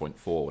WordPress 5.4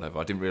 or whatever.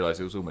 I didn't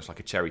realise it was almost like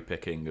a cherry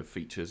picking of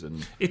features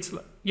and it's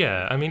like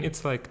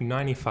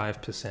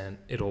 95%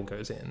 it all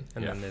goes in,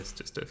 and then there's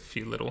just a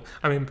few little.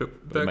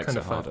 But that kind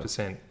of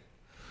 5%.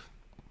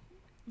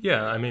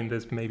 Yeah,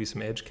 there's maybe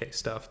some edge case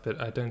stuff, but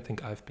I don't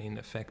think I've been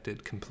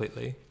affected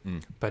completely.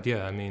 But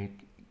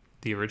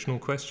the original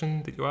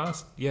question that you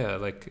asked,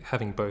 like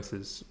having both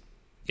is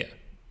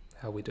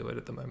how we do it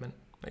at the moment.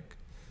 Like,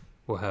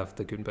 we'll have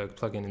the Gutenberg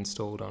plugin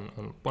installed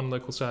on one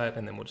local site,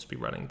 and then we'll just be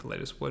running the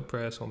latest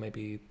WordPress or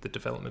maybe the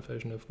development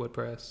version of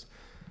WordPress.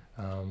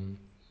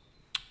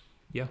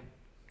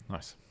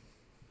 Nice.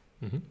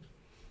 Mm-hmm.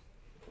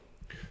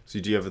 So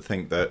do you ever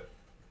think that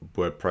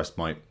WordPress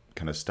might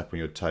kind of step on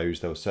your toes?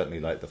 There was certainly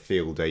like the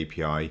field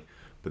API,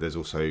 but there's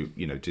also, do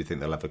you think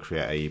they'll ever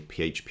create a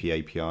PHP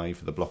API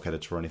for the block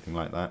editor or anything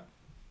like that?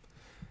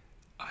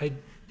 I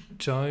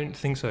don't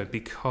think so,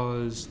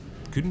 because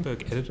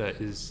Gutenberg editor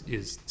is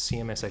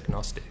CMS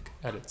agnostic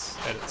at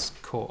its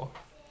core,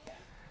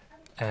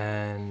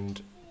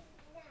 and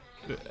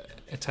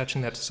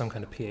attaching that to some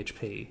kind of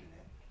PHP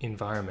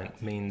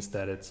environment means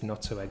that it's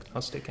not so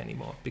agnostic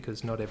anymore,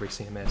 because not every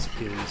CMS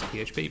is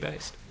PHP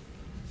based.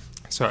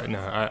 So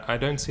no, I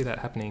don't see that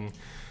happening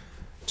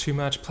too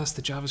much. Plus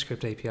the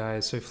JavaScript API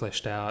is so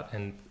fleshed out,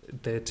 and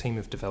their team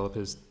of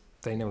developers,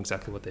 they know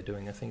exactly what they're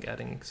doing. I think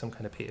adding some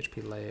kind of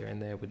PHP layer in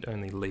there would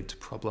only lead to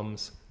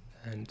problems,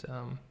 and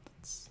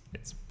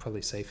it's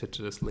probably safer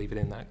to just leave it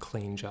in that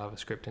clean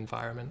JavaScript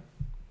environment.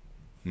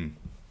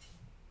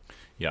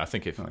 Yeah, I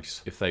think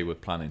if they were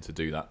planning to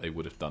do that, they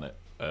would have done it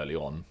early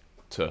on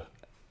to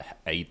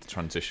aid the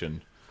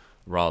transition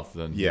rather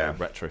than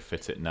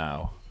retrofit it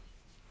now.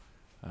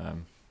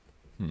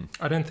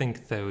 I don't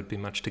think there would be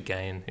much to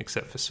gain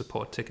except for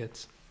support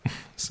tickets.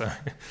 So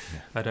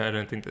I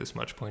don't think there's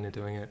much point in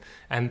doing it.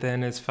 And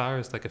then as far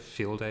as like a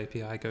field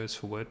API goes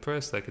for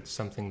WordPress, like it's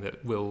something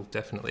that will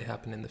definitely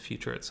happen in the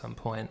future at some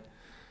point.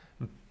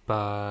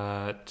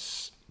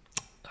 But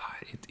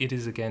it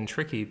is again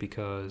tricky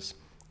because,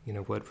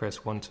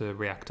 WordPress want to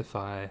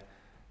reactify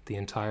the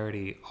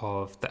entirety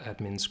of the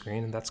admin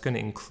screen, and that's going to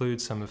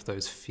include some of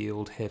those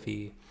field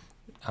heavy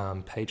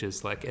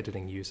pages like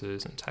editing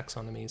users and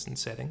taxonomies and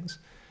settings.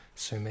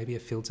 So maybe a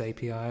fields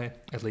API,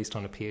 at least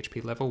on a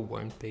PHP level,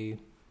 won't be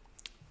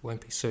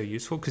so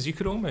useful, because you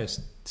could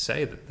almost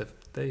say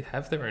that they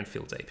have their own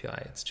fields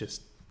API. It's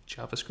just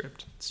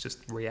JavaScript. It's just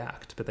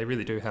React, but they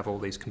really do have all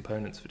these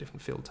components for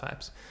different field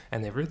types,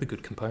 and they're really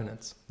good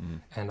components.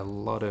 And a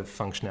lot of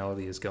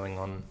functionality is going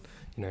on,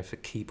 for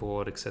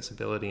keyboard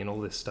accessibility and all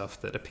this stuff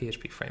that a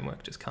PHP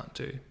framework just can't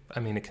do.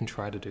 It can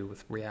try to do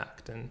with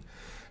React,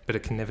 but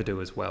it can never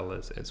do as well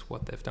as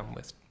what they've done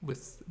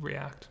with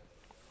React.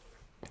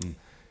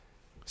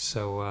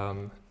 So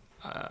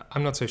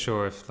I'm not so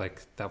sure if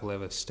that will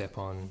ever step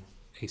on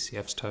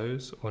ACF's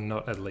toes, or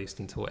not, at least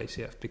until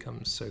ACF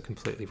becomes so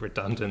completely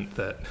redundant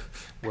that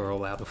we're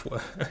all out of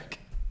work.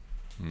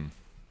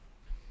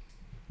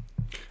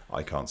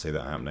 I can't see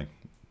that happening,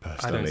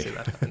 personally. I don't see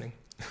that happening.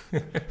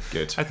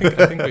 Good. I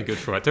think we're good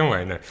for it. Don't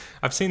worry. No,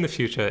 I've seen the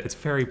future. It's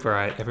very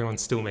bright.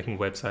 Everyone's still making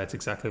websites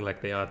exactly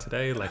like they are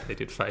today, like they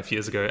did 5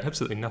 years ago.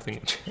 Absolutely nothing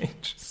will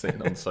change. Sitting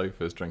on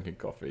sofas, drinking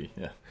coffee.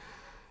 Yeah.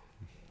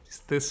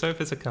 The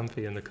sofas are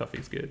comfy and the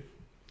coffee's good.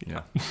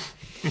 Yeah.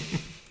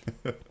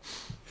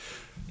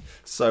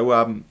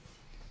 So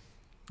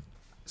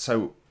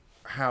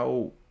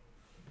how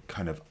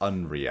kind of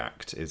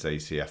unreact is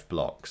ACF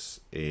blocks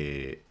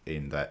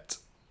in that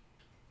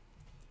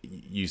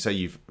you say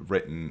you've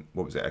written,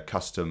 what was it, a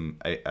custom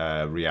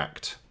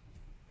React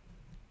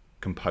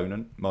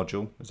component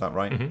module? Is that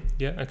right? Mm-hmm.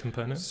 Yeah, a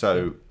component.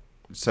 So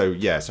how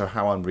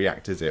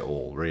unreact is it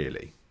all,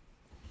 really?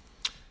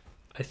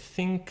 I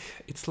think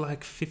it's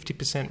like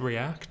 50%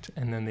 React,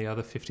 and then the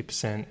other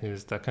 50%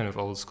 is that kind of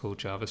old school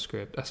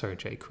JavaScript,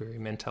 jQuery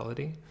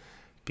mentality,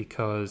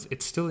 because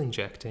it's still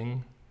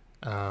injecting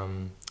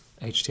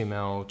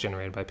HTML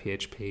generated by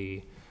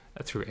PHP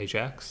through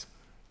Ajax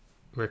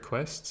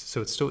requests.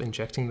 So it's still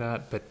injecting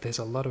that, but there's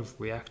a lot of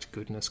React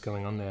goodness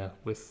going on there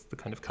with the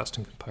kind of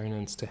custom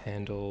components to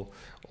handle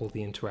all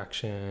the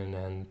interaction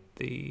and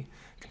the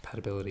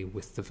compatibility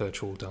with the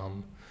virtual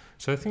DOM.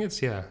 So I think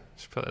it's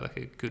probably like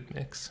a good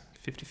mix,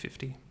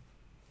 50-50.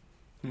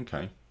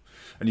 Okay.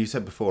 And you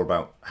said before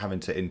about having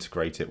to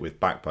integrate it with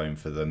Backbone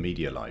for the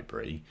media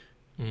library.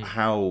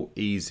 How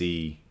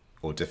easy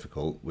or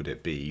difficult would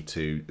it be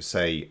to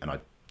say, and I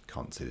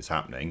can't see this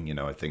happening,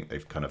 I think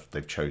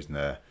they've chosen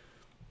their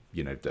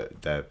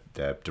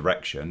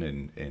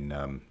direction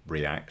in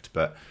React,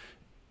 but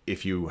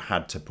if you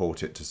had to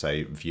port it to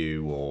say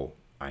Vue or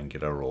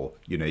Angular, or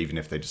even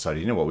if they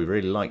decided, we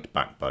really liked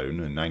Backbone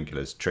and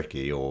Angular's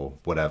tricky or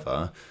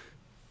whatever,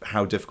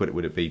 how difficult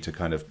would it be to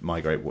kind of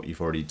migrate what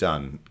you've already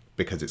done,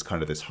 because it's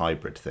kind of this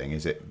hybrid thing?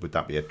 Would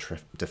that be a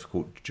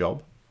difficult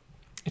job?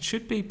 It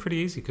should be pretty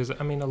easy, because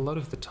a lot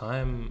of the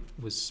time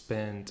was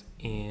spent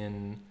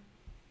in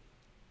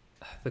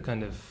the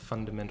kind of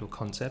fundamental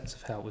concepts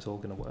of how it was all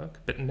going to work.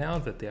 But now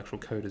that the actual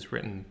code is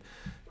written,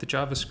 the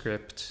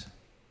JavaScript,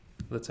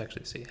 let's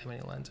actually see how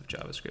many lines of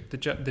JavaScript. The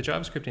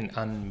JavaScript in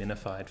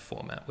unminified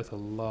format with a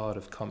lot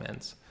of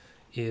comments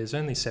is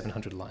only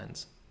 700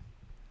 lines.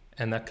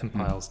 And that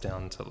compiles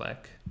down to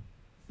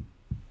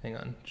hang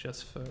on,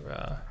 just so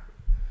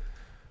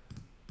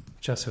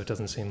it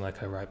doesn't seem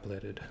like I write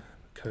blurted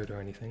code or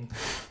anything.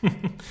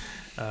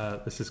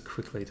 Let's just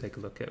quickly take a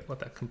look at what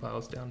that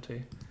compiles down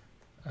to.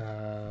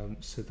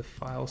 So the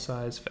file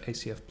size for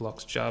ACF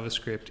blocks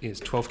JavaScript is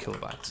 12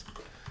 kilobytes.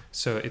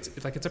 So it's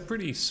a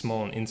pretty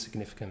small and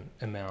insignificant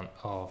amount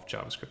of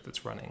JavaScript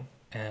that's running.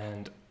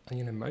 And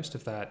most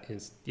of that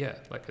is,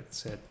 like I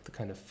said, the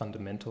kind of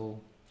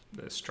fundamental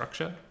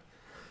structure.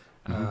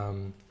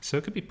 So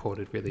it could be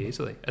ported really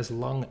easily, as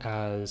long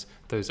as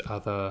those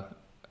other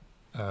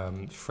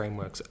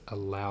frameworks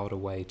allowed a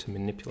way to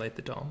manipulate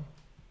the DOM,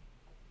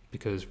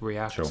 because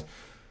React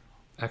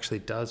actually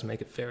does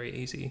make it very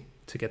easy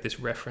to get this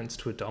reference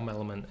to a DOM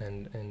element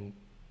and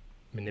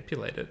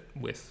manipulate it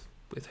with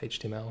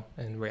HTML,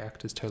 and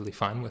React is totally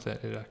fine with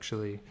it.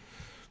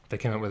 They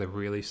came up with a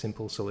really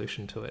simple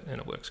solution to it,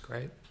 and it works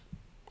great.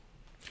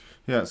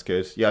 Yeah, that's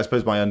good. Yeah, I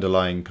suppose my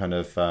underlying kind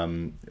of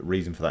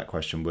reason for that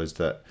question was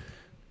that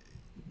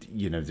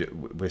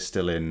we're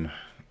still in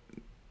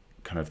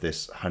kind of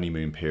this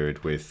honeymoon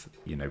period with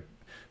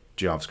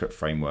JavaScript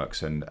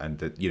frameworks, and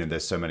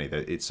there's so many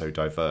that it's so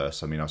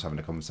diverse. I mean, I was having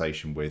a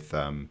conversation with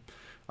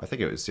I think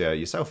it was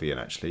yourself, Ian,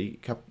 actually.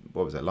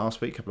 What was it,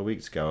 last week, a couple of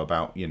weeks ago,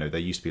 about there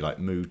used to be like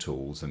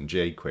MooTools and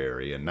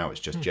jQuery, and now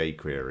it's just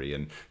jQuery,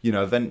 and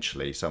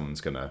eventually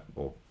someone's gonna,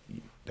 or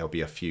there'll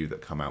be a few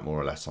that come out more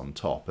or less on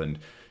top, and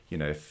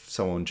if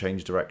someone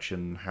changed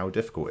direction, how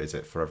difficult is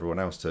it for everyone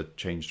else to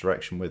change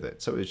direction with it?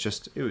 So it was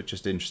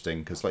just interesting,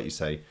 because like you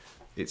say,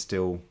 it's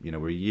still,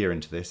 we're a year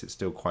into this. It's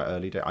still quite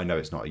early days. I know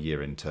it's not a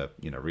year into,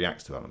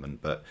 React's development,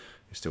 but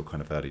it's still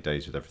kind of early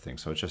days with everything.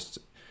 So I was just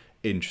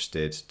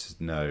interested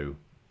to know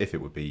if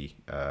it would be,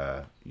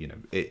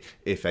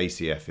 if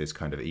ACF is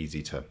kind of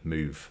easy to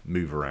move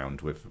around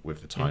with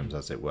the times,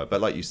 as it were.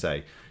 But like you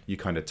say, you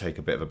kind of take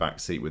a bit of a back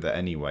seat with it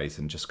anyways,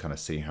 and just kind of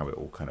see how it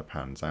all kind of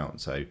pans out.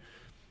 So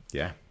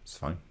yeah, it's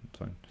fine.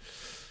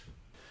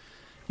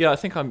 Yeah, I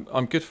think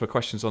I'm good for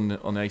questions on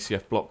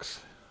ACF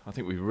blocks. I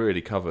think we've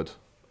really covered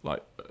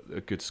like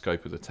a good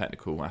scope of the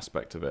technical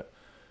aspect of it.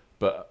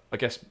 But I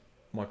guess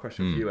my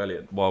question for you,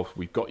 Elliot, while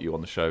we've got you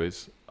on the show,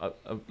 is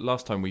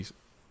last time we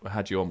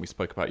had you on, we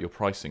spoke about your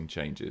pricing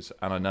changes,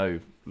 and I know,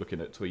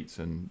 looking at tweets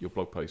and your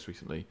blog posts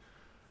recently,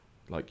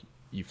 like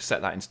you've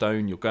set that in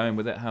stone, you're going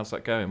with it. How's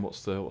that going?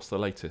 What's the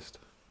latest?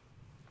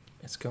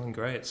 It's going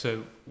great.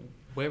 So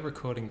we're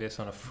recording this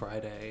on a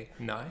Friday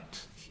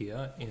night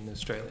here in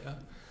Australia,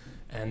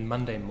 and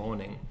Monday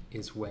morning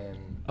is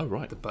when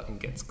the button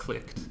gets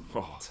clicked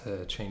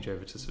to change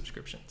over to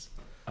subscriptions.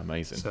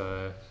 Amazing.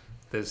 So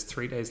there's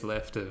 3 days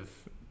left of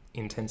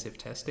intensive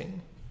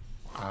testing,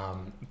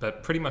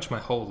 but pretty much my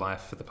whole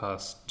life for the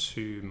past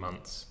 2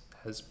 months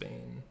has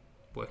been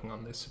working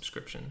on this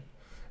subscription,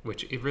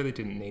 which it really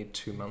didn't need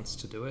 2 months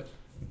to do it,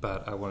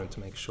 but I wanted to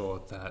make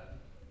sure that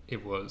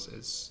it was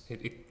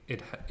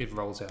it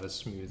rolls out as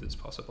smooth as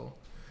possible.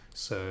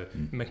 So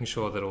making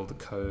sure that all the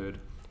code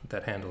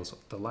that handles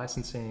the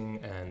licensing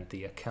and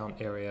the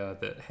account area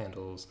that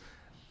handles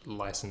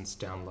license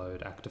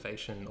download,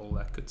 activation, all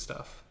that good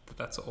stuff.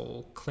 That's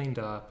all cleaned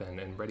up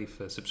and ready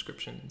for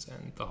subscriptions,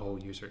 and the whole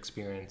user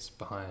experience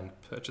behind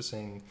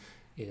purchasing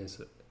is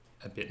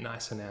a bit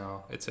nicer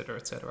now, etc.,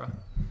 etc.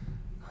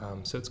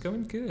 So it's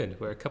going good.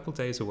 We're a couple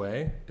days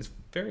away. It's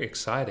very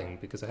exciting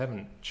because I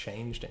haven't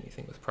changed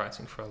anything with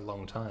pricing for a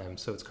long time.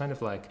 So it's kind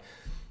of like,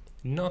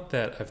 not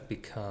that I've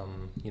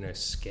become,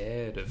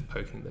 scared of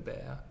poking the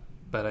bear,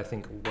 but I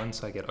think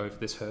once I get over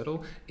this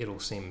hurdle, it'll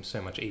seem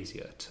so much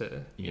easier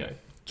to,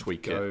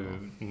 tweak go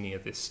it. near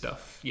this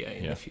stuff,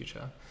 in the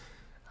future.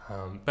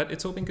 But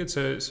it's all been good.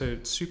 So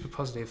super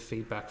positive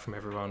feedback from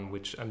everyone,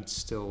 which I'm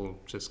still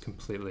just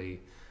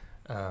completely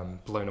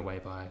blown away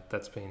by.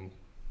 That's been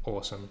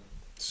awesome.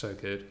 So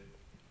good.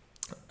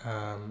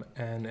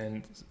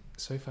 And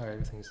so far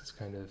everything's just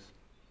kind of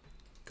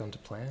gone to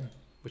plan,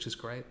 which is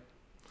great.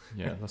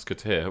 Yeah, that's good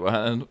to hear.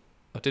 Well, and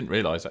I didn't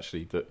realise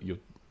actually that you're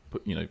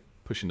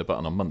pushing the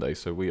button on Monday,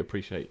 so we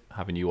appreciate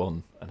having you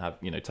on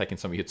and taking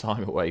some of your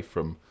time away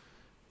from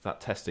that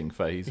testing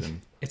phase.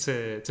 And it's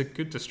a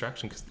good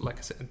distraction because, like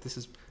I said, this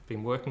has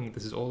been working.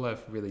 This is all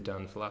I've really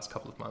done for the last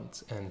couple of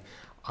months, and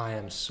I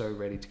am so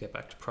ready to get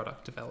back to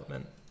product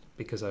development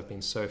because I've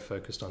been so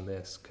focused on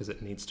this because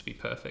it needs to be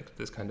perfect.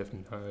 There's kind of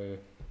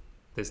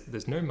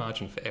there's no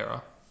margin for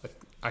error. Like,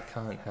 I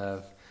can't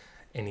have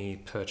any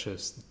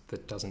purchase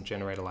that doesn't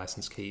generate a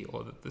license key,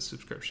 or that the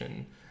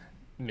subscription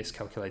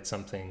miscalculates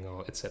something,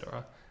 or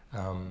etc.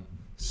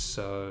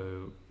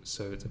 So it's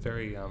a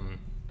very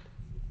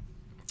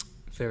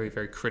very,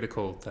 very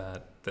critical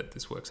that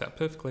this works out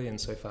perfectly, and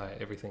so far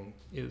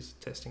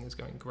testing is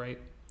going great.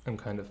 I'm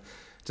kind of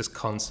just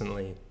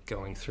constantly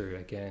going through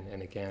again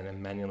and again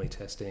and manually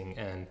testing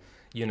and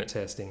unit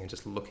testing and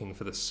just looking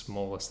for the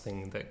smallest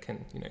thing that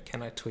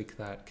can I tweak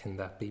that? Can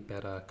that be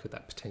better? Could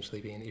that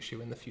potentially be an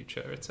issue in the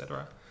future,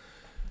 etc.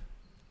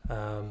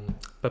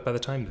 But by the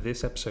time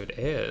this episode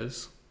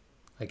airs,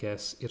 I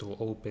guess it'll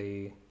all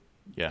be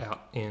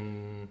out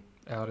in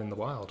the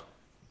wild.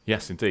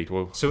 Yes, indeed.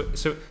 Well, so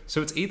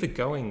it's either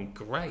going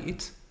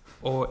great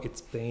or it's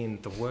been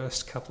the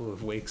worst couple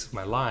of weeks of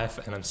my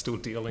life and I'm still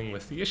dealing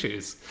with the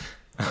issues.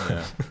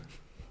 Yeah.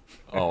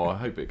 Oh, I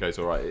hope it goes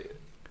all right.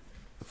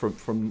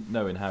 From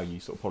knowing how you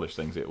sort of polish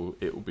things, it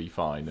will be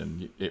fine,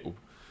 and it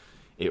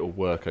will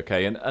work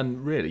okay.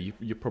 And really,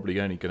 you're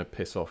probably only going to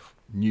piss off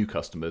new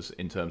customers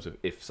in terms of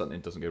if something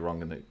doesn't go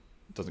wrong and it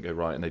doesn't go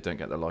right and they don't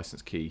get their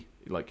license key.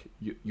 Like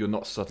you're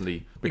not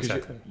suddenly,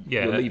 because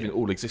you're leaving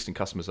all existing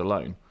customers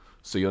alone.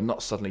 So you're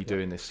not suddenly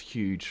doing this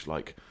huge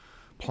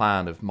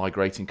plan of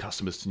migrating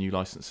customers to new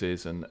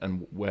licenses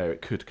and where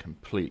it could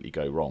completely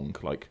go wrong.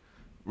 Like,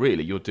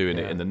 really, you're doing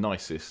it in the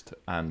nicest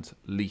and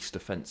least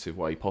offensive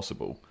way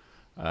possible.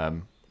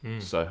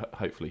 So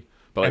hopefully,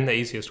 and the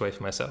easiest way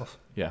for myself.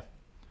 Yeah.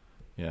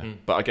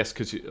 But I guess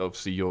because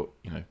obviously you're,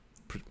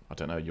 I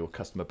don't know, your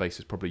customer base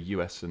is probably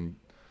US and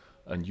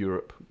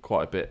Europe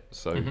quite a bit.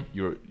 So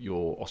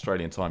your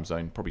Australian time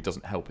zone probably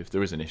doesn't help if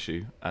there is an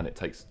issue, and it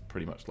takes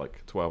pretty much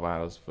 12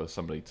 hours for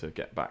somebody to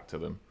get back to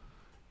them.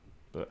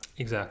 But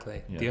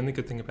exactly. The only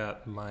good thing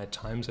about my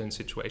time zone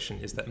situation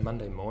is that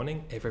Monday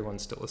morning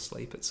everyone's still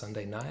asleep at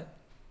Sunday night,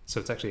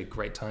 so it's actually a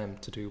great time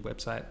to do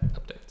website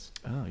updates.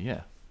 Oh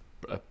yeah.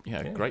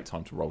 Great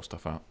time to roll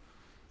stuff out.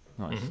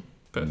 Nice.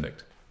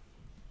 Perfect.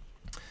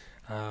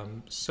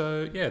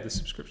 So the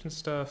subscription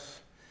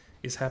stuff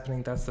is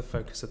happening. That's the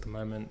focus at the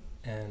moment,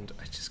 and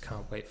I just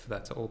can't wait for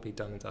that to all be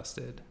done and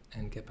dusted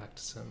and get back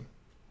to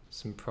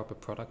some proper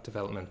product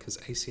development, because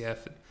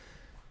ACF,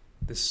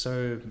 there's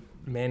so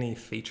many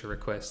feature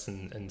requests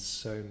and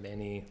so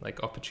many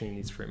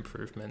opportunities for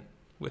improvement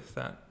with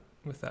that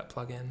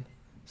plugin.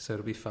 So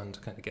it'll be fun to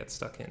kind of get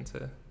stuck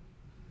into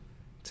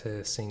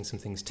seeing some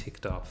things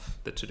ticked off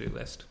the to-do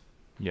list.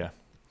 Yeah.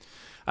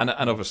 And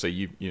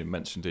obviously you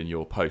mentioned in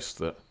your post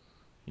that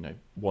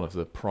one of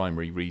the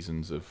primary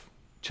reasons of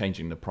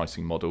changing the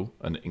pricing model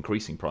and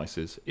increasing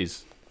prices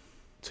is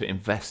to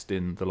invest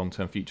in the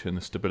long-term future and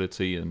the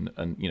stability and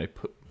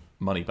put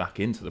money back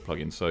into the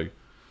plugin. So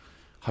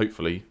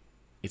hopefully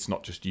it's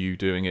not just you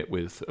doing it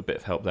with a bit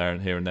of help there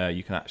and here and there.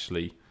 You can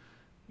actually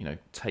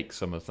take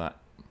some of that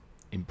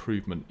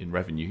improvement in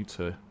revenue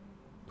to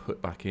put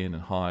back in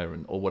and hire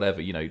or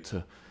whatever,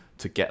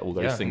 to get all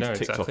those things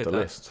ticked off the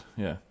list.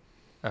 Yeah.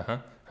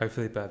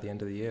 Hopefully by the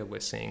end of the year we're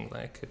seeing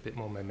a bit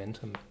more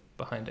momentum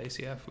behind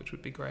ACF, which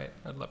would be great.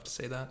 I'd love to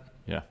see that.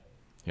 Yeah,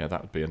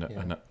 that would be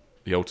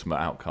the ultimate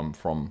outcome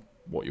from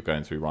what you're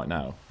going through right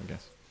now, I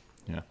guess.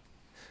 Yeah,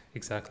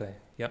 exactly.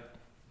 Yep.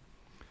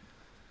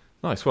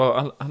 Nice.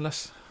 Well,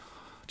 unless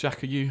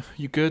Jack, are you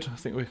good? I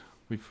think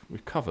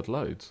we've covered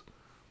loads.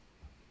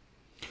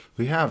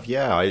 We have,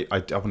 yeah. I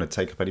don't want to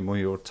take up any more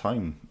of your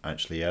time,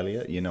 actually,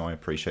 Elliot. I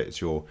appreciate it's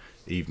your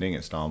evening,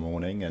 it's our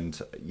morning, and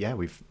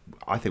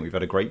I think we've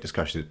had a great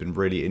discussion. It's been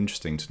really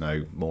interesting to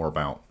know more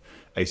about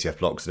ACF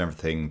blocks and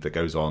everything that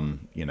goes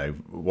on,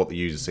 what the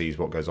user sees,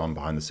 what goes on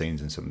behind the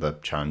scenes, and some of the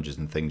challenges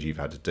and things you've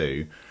had to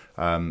do.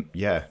 I'm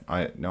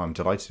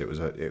delighted.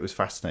 It was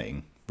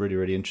fascinating, really,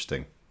 really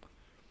interesting.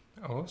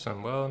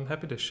 Awesome. Well, I'm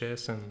happy to share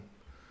some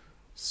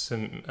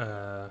some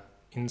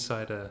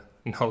insider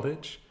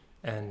knowledge,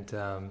 and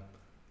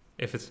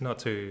if it's not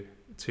too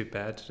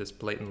bad to just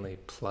blatantly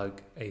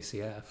plug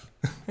ACF,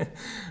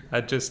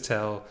 I'd just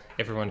tell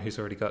everyone who's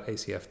already got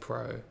ACF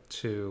Pro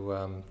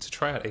to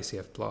try out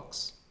ACF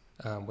Blocks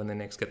when they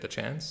next get the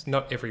chance.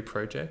 Not every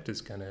project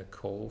is going to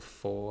call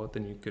for the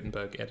new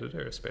Gutenberg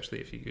editor, especially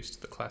if you're used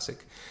to the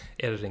classic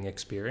editing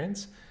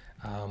experience.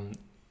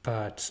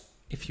 But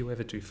if you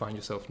ever do find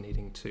yourself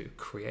needing to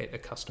create a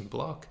custom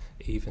block,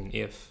 even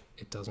if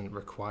it doesn't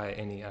require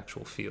any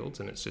actual fields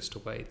and it's just a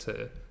way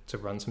to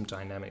run some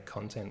dynamic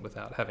content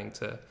without having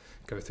to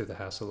go through the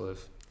hassle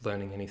of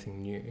learning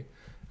anything new,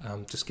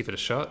 just give it a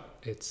shot.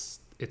 It's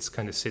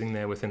kind of sitting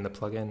there within the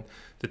plugin.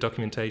 The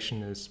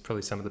documentation is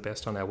probably some of the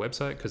best on our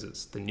website because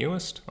it's the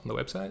newest on the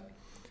website.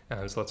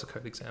 There's lots of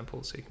code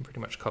examples, so you can pretty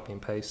much copy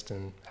and paste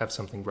and have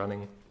something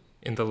running.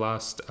 In the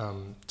last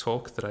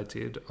talk that I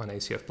did on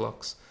ACF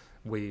Blocks,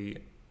 we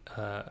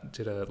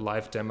did a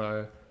live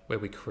demo where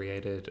we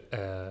created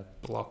a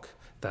block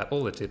that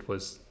all it did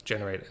was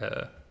generate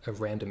a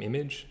random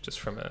image just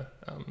from a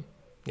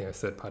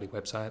third-party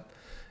website,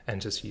 and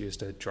just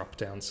used a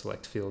drop-down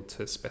select field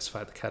to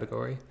specify the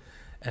category.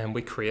 And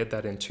we created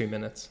that in 2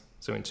 minutes.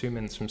 So in 2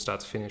 minutes from start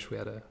to finish, we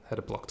had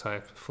a block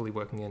type fully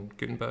working in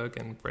Gutenberg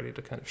and ready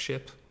to kind of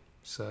ship.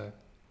 So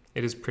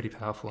it is pretty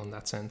powerful in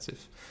that sense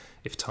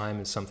if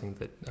time is something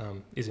that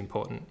is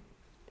important.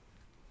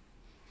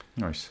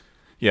 Nice.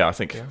 Yeah, I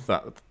think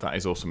that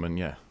is awesome, and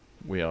yeah,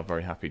 we are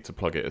very happy to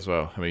plug it as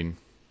well. I mean,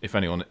 if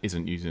anyone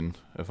isn't using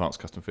Advanced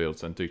Custom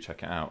Fields, then do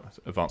check it out. It's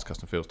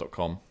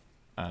advancedcustomfields.com,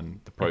 and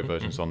the pro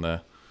version's on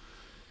there.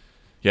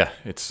 Yeah,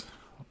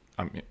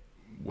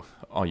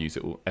 I use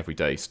it every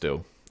day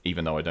still,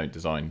 even though I don't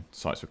design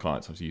sites for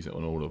clients. I use it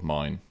on all of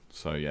mine.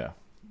 So yeah,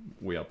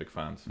 we are big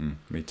fans.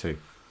 Me too.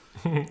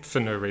 For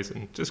no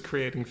reason, just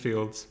creating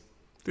fields.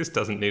 This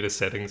doesn't need a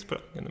settings, but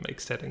I'm going to make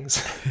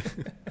settings.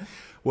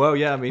 Well,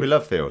 yeah, I mean, we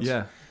love fields.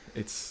 Yeah,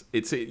 it's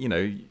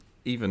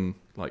even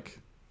like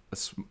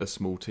a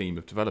small team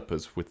of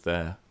developers with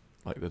their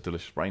the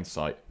Delicious Brain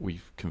site,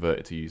 we've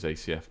converted to use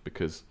ACF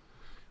because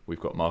we've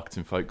got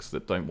marketing folks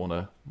that don't want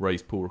to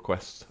raise pull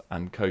requests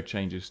and code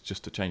changes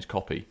just to change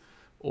copy,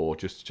 or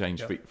just to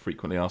change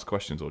frequently asked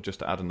questions, or just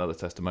to add another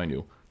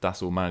testimonial.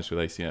 That's all managed with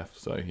ACF.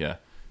 So yeah,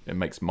 it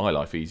makes my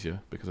life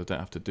easier because I don't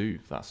have to do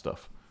that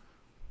stuff.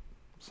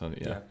 So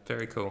yeah,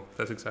 very cool.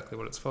 That's exactly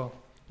what it's for.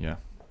 Yeah.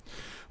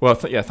 Well,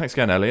 thanks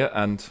again, Elliot,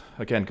 and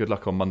again, good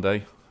luck on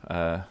Monday.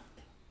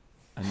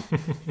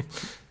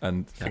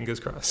 And fingers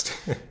crossed.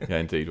 Yeah,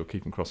 indeed, we'll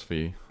keep them crossed for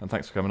you. And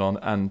thanks for coming on.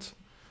 And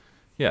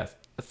yeah,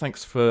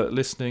 thanks for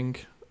listening,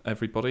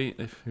 everybody,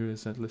 who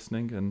is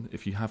listening. And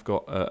if you have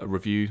got a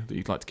review that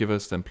you'd like to give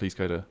us, then please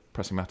go to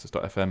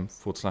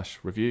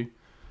pressingmatters.fm/review.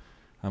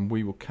 And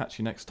we will catch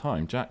you next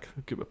time. Jack,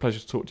 a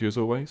pleasure to talk to you as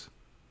always.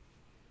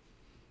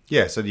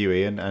 Yes, and you,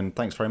 Ian, and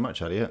thanks very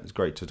much, Elliot. It's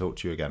great to talk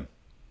to you again.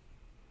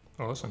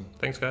 Awesome.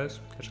 Thanks, guys.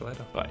 Catch you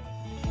later. Bye.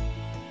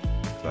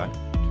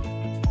 Bye.